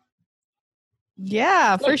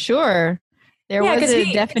 Yeah, for sure. There was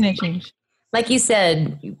a definite change. Like you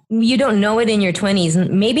said, you don't know it in your 20s,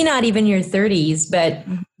 maybe not even your 30s, but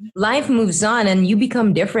life moves on and you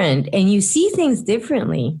become different and you see things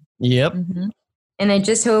differently. Yep. Mm-hmm. And I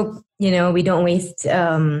just hope, we don't waste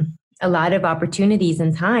a lot of opportunities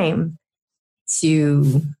and time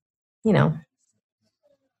to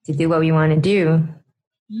do what we want to do.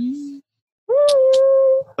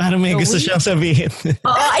 Parang may gusto siyang sabihin.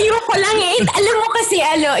 Oo, ayoko lang eh. Alam mo kasi,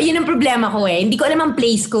 yun ang problema ko eh. Hindi ko alam ang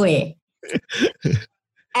place ko eh.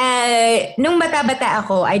 Nung bata-bata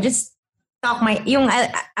ako, I just talk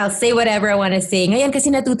I'll say whatever I want to say. Ngayon kasi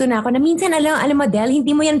natuto na ako na minsan alam mo Del,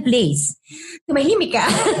 hindi mo yan place. Tumahimik ka.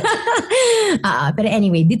 But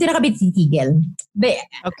anyway, dito na kami titigil. But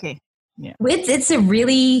Okay. Yeah.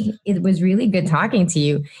 It was really good talking to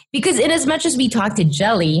you because in as much as we talk to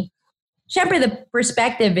Jelly, syempre the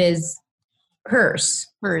perspective is hers.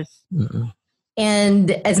 Mm-hmm.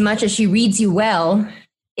 And as much as she reads you well,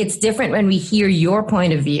 it's different when we hear your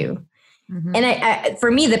point of view. Mm-hmm. And for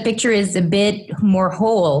me, the picture is a bit more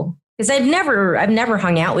whole because I've never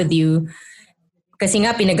hung out with you. Kasi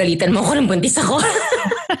nga pinagalitan mo ako ng buntis ako.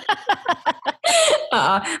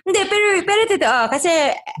 Hindi, pero totoo. Kasi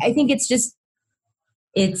I think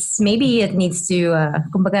maybe it needs to,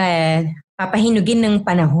 kumbaga, papahinugin ng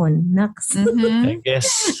panahon. Mm-hmm. I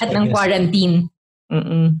guess. At ng quarantine.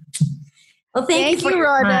 Mm-mm. Well, thank you,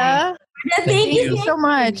 Roda. Thank you so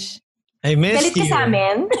much. I missed Galit ka you. sa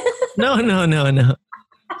amin? No.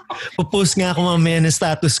 Pupost nga ako mamaya ng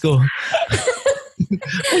status ko.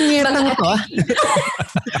 Punyetang to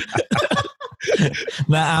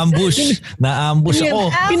Na-ambush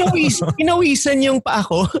ako. Pinawisan yung pa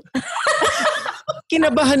ako.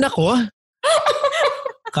 Kinabahan ako.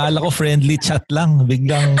 Kala ko friendly chat lang.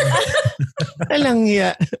 Biglang... Alang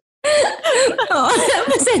ya.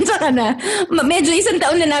 Pasensya ka na. Medyo isang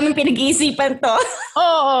taon na namin pinag-iisipan to.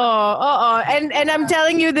 Oo. And I'm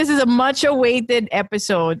telling you, this is a much awaited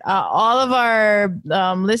episode. All of our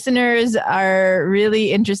listeners are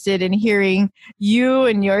really interested in hearing you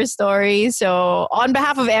and your story. So on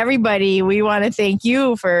behalf of everybody, we want to thank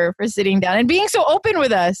you for sitting down and being so open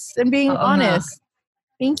with us and being honest.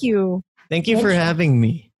 Thank you. Thank you for having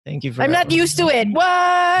me. Thank you for I'm not used to it.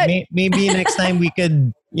 What? Maybe next time we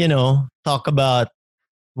could, talk about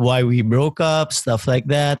why we broke up, stuff like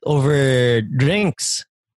that, over drinks.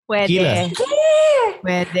 Pwede. Tequila.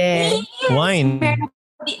 Pwede. Wine.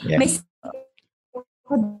 Yeah. We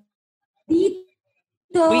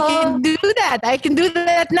can do that. I can do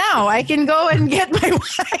that now. I can go and get my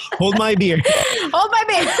wine. Hold my beer. Hold my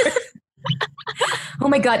beer. Oh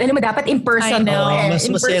my God. Alam mo, dapat in person. I know. Mas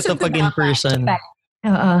masaya to pag in person.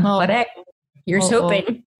 Correct. Here's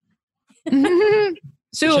hoping.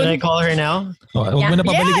 Soon. Should I call her now? Huwag mo na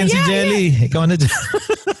pabalikan si Jelly. Ikaw na dyan.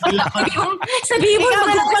 Sabihin mo Ikaw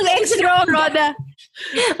na mag-extra, Roda.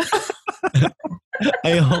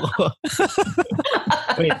 Ayoko.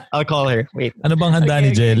 Wait, I'll call her. Wait. Ano bang handa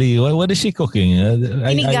ni Jelly? What is she cooking?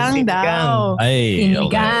 Sinigang daw.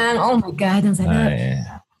 Sinigang. Oh my God. Ang sarap.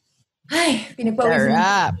 Ay, pinagpawis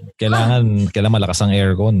Sarap. Kailangan malakas ang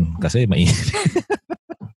aircon kasi mainit.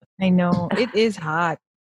 I know. It is hot.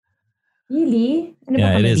 Really? Ano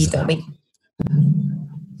ba it is. dito? Wait.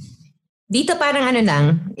 Dito parang ano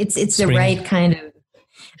lang. It's the right kind of...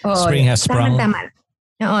 Spring has sprung. Tama.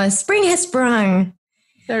 Spring has sprung.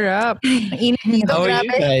 Sarap. Mainit dito. How are you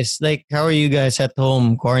guys? How are you guys at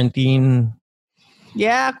home? Quarantine?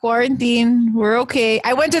 Yeah, quarantine. We're okay.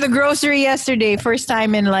 I went to the grocery yesterday. First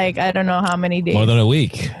time in I don't know how many days. More than a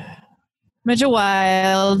week. Medyo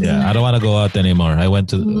wild. Yeah, I don't want to go out anymore. I went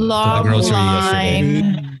to the grocery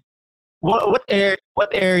yesterday.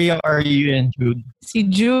 What area are you in, Jude? Si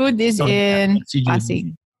Jude is in si Jude.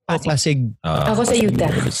 Pasig. Pasig. Ako sa Utah.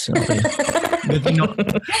 Okay. Good to know.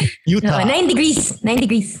 Utah. 9 degrees. 9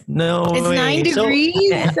 degrees. No It's way. 9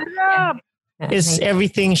 degrees. Sarap. Is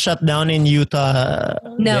everything shut down in Utah?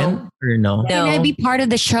 No. Then, or no? Can I be part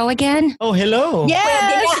of the show again? Oh, hello. Yes,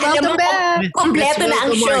 welcome back. Kompleto na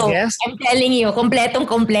ang show. I'm telling you,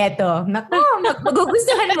 kompletong-kompleto. Naku,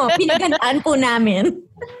 magugustuhan mo. Pinagandaan po namin.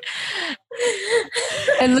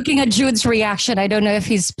 And looking at Jude's reaction, I don't know if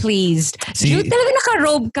he's pleased. Jude, talaga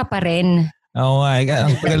naka-robe ka pa rin. Oo nga.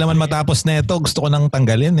 Ang tagal naman matapos na ito, gusto ko nang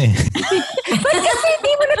tanggalin eh. Ba't kasi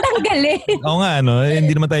hindi mo natanggalin? Oo nga,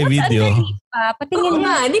 hindi naman tayo video. Patingin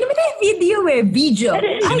nga, hindi naman tayo video eh. Video.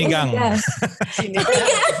 Sinigang.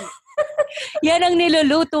 Yan ang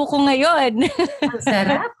niluluto ko ngayon.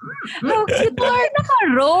 Sarap. How cute are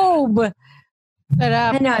naka-robe.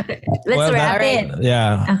 Sarap. Let's wrap it.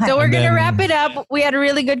 Yeah. So we're going to wrap it up. We had a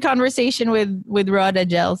really good conversation with Roda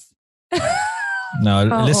Gels. No,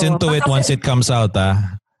 listen to it once it comes out,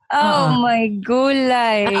 Oh my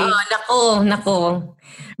gulay. Nako.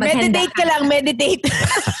 Meditate ka lang, meditate.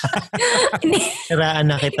 Siraan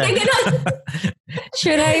na kita.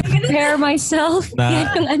 Should I prepare myself? Yan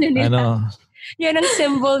ang ano nila. Yan ang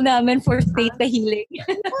symbol namin for faith na healing.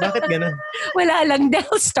 Bakit ganun? Wala lang, Del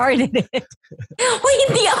started it. Uy,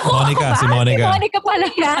 hindi ako. Si Monica. Si Monica pala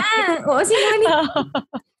yan. Si Monica.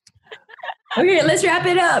 Okay, let's wrap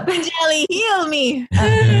it up. Jelly, heal me.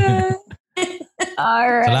 All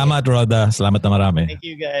right. Salamat, Roda. Salamat na marami. Thank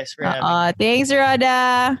you guys for having me. Thanks,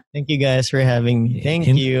 Roda. Thank you guys for having me. Thank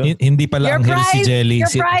you. Hindi pala Angel si Jelly.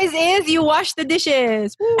 Your prize is you wash the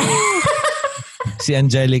dishes. Si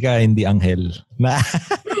Angelica, hindi Angel.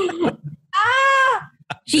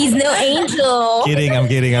 She's no angel. I'm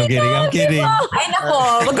kidding. Ay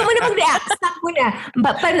nako, wag ka muna mag-react. Stop muna.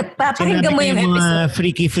 Papakinggan mo yung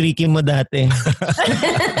episode. Freaky mo dati.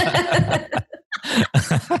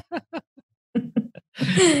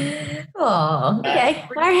 Oh, okay.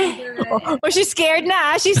 Alright. Oh, she's scared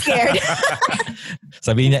na. She's scared.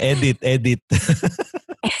 Sabi niya, edit. edit.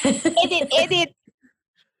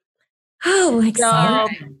 Oh,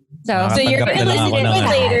 excited. So you're going to listen to it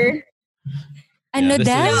later. Ano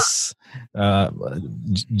daw?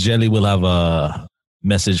 Jelly will have a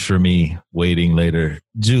message for me waiting later.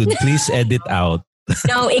 Jude, please edit out.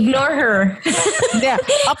 No, ignore her. Yeah.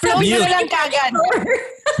 Upload mo na lang kagad.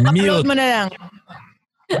 Upload mo na lang.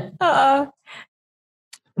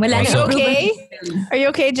 Wala Are you okay? Are you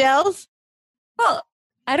okay, Jels? Well,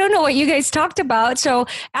 I don't know what you guys talked about, so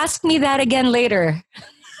ask me that again later.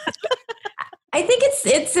 I think it's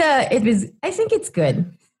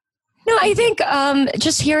good. No, I think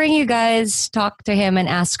just hearing you guys talk to him and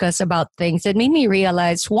ask us about things, it made me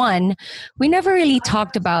realize, one, we never really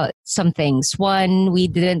talked about some things. One, we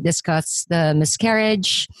didn't discuss the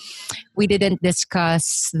miscarriage. We didn't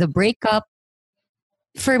discuss the breakup.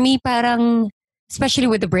 For me, parang, especially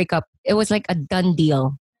with the breakup, it was like a done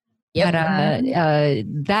deal. Yep.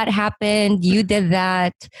 That happened. You did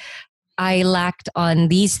that. I lacked on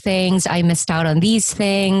these things. I missed out on these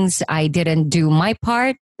things. I didn't do my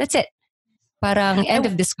part. That's it. Parang end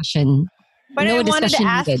of discussion. But no, I wanted to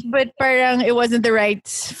ask, but parang it wasn't the right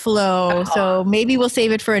flow. So maybe we'll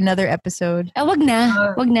save it for another episode. Wag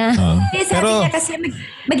na. Wag na. Sabi niya kasi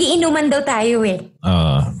mag-iinuman daw tayo eh.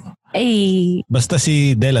 Ay. Basta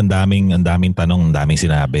si Del, ang daming tanong, ang daming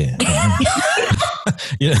sinabi.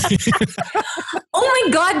 Oh my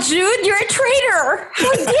God, Jude, you're a traitor.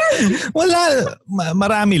 How dare you? Wala,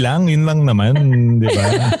 marami lang, yun lang naman, di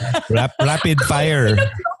ba? Rapid fire.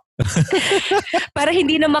 Para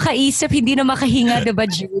hindi na makaisip, hindi na makahinga, di ba,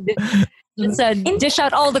 Jude? Just dish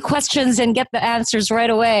out all the questions and get the answers right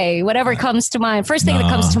away. Whatever comes to mind. First thing that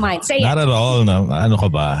comes to mind. Say not it. Not at all. No. Ano ka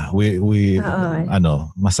ba? We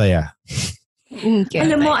masaya. Okay.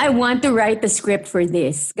 Alam mo, I want to write the script for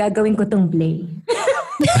this. Gagawin ko tong play.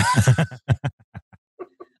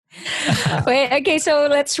 Wait, okay, so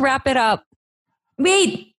let's wrap it up.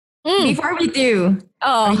 Wait, before we do,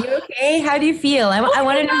 are you okay? How do you feel? I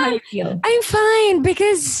want to know how you feel. I'm fine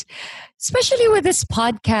because, especially with this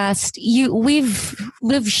podcast,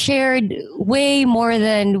 we've shared way more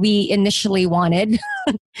than we initially wanted.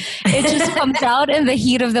 It just comes out in the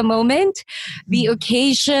heat of the moment. The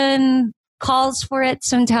occasion calls for it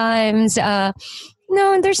sometimes.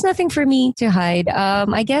 No, there's nothing for me to hide.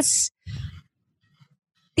 I guess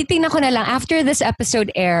titingnan ko na lang after this episode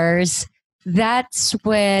airs. That's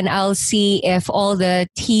when I'll see if all the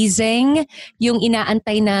teasing, yung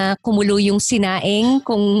inaantay na kumulo yung sinaing,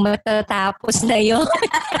 kung matatapos na yun.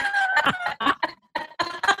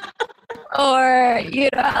 Or,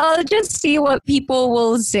 I'll just see what people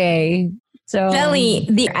will say. So, Jelly,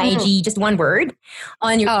 the IG, just one word.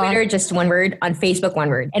 On your Twitter, just one word. On Facebook, one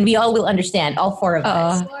word. And we all will understand, all four of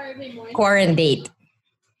us. Quarantine.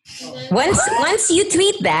 Once you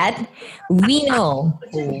tweet that, we know.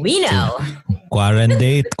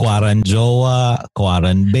 Quarantine, Quaranjoa,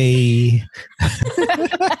 Quaranbay.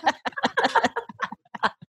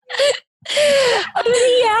 Ang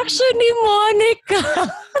reaction ni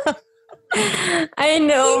Monica. I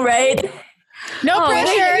know, right? No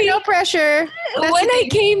pressure. When I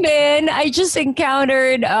came in, I just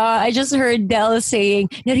encountered, I just heard Del saying,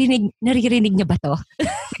 narinig niya ba to?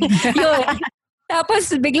 Yun.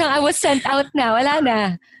 Tapos biglang I was sent out na. Wala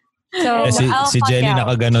na. So, si Jelly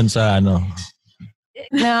nakaganon sa ano.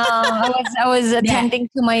 No, I was attending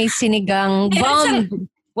to my sinigang bomb.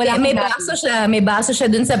 Wala may baso siya. May baso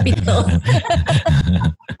siya dun sa pito.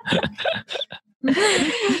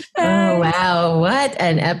 Oh, wow. What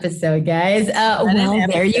an episode, guys.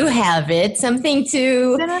 There you have it. Something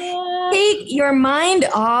to take your mind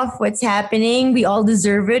off what's happening. We all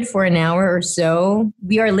deserve it for an hour or so.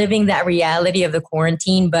 We are living that reality of the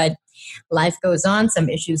quarantine, but life goes on. Some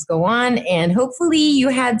issues go on. And hopefully you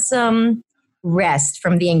had some rest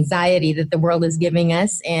from the anxiety that the world is giving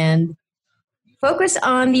us and focus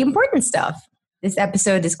on the important stuff. This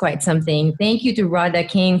episode is quite something. Thank you to Roda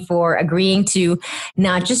King for agreeing to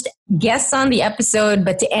not just guest on the episode,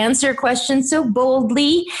 but to answer questions so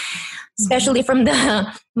boldly, especially from the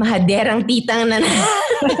mahaderang titang na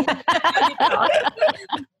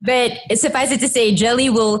But suffice it to say, Jelly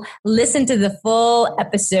will listen to the full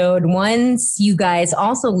episode once you guys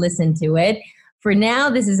also listen to it. For now,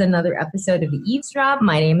 this is another episode of The Eavesdrop.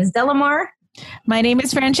 My name is Delamar. My name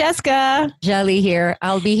is Francesca. Jelly here.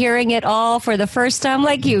 I'll be hearing it all for the first time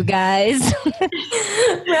like you guys. Wrap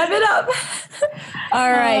it up.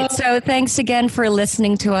 All right. So thanks again for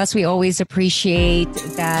listening to us. We always appreciate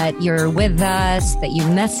that you're with us, that you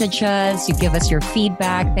message us, you give us your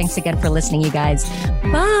feedback. Thanks again for listening, you guys.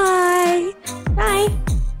 Bye. Bye.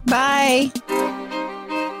 Bye.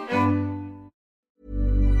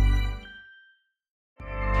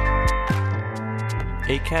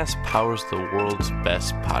 Acast powers the world's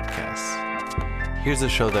best podcasts. Here's a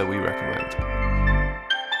show that we recommend.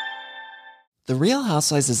 The Real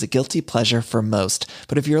Housewives is a guilty pleasure for most,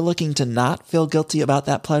 but if you're looking to not feel guilty about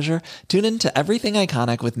that pleasure, tune in to Everything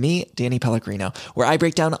Iconic with me, Danny Pellegrino, where I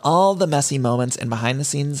break down all the messy moments and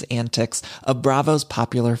behind-the-scenes antics of Bravo's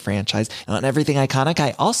popular franchise. And on Everything Iconic,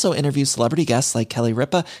 I also interview celebrity guests like Kelly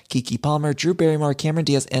Ripa, Keke Palmer, Drew Barrymore, Cameron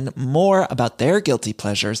Diaz, and more about their guilty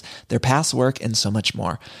pleasures, their past work, and so much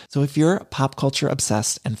more. So if you're pop culture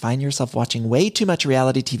obsessed and find yourself watching way too much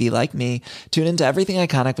reality TV like me, tune in to Everything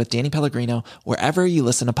Iconic with Danny Pellegrino, wherever you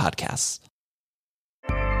listen to podcasts.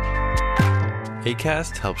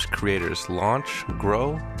 Acast helps creators launch,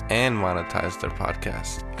 grow, and monetize their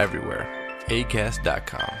podcasts everywhere.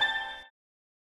 Acast.com.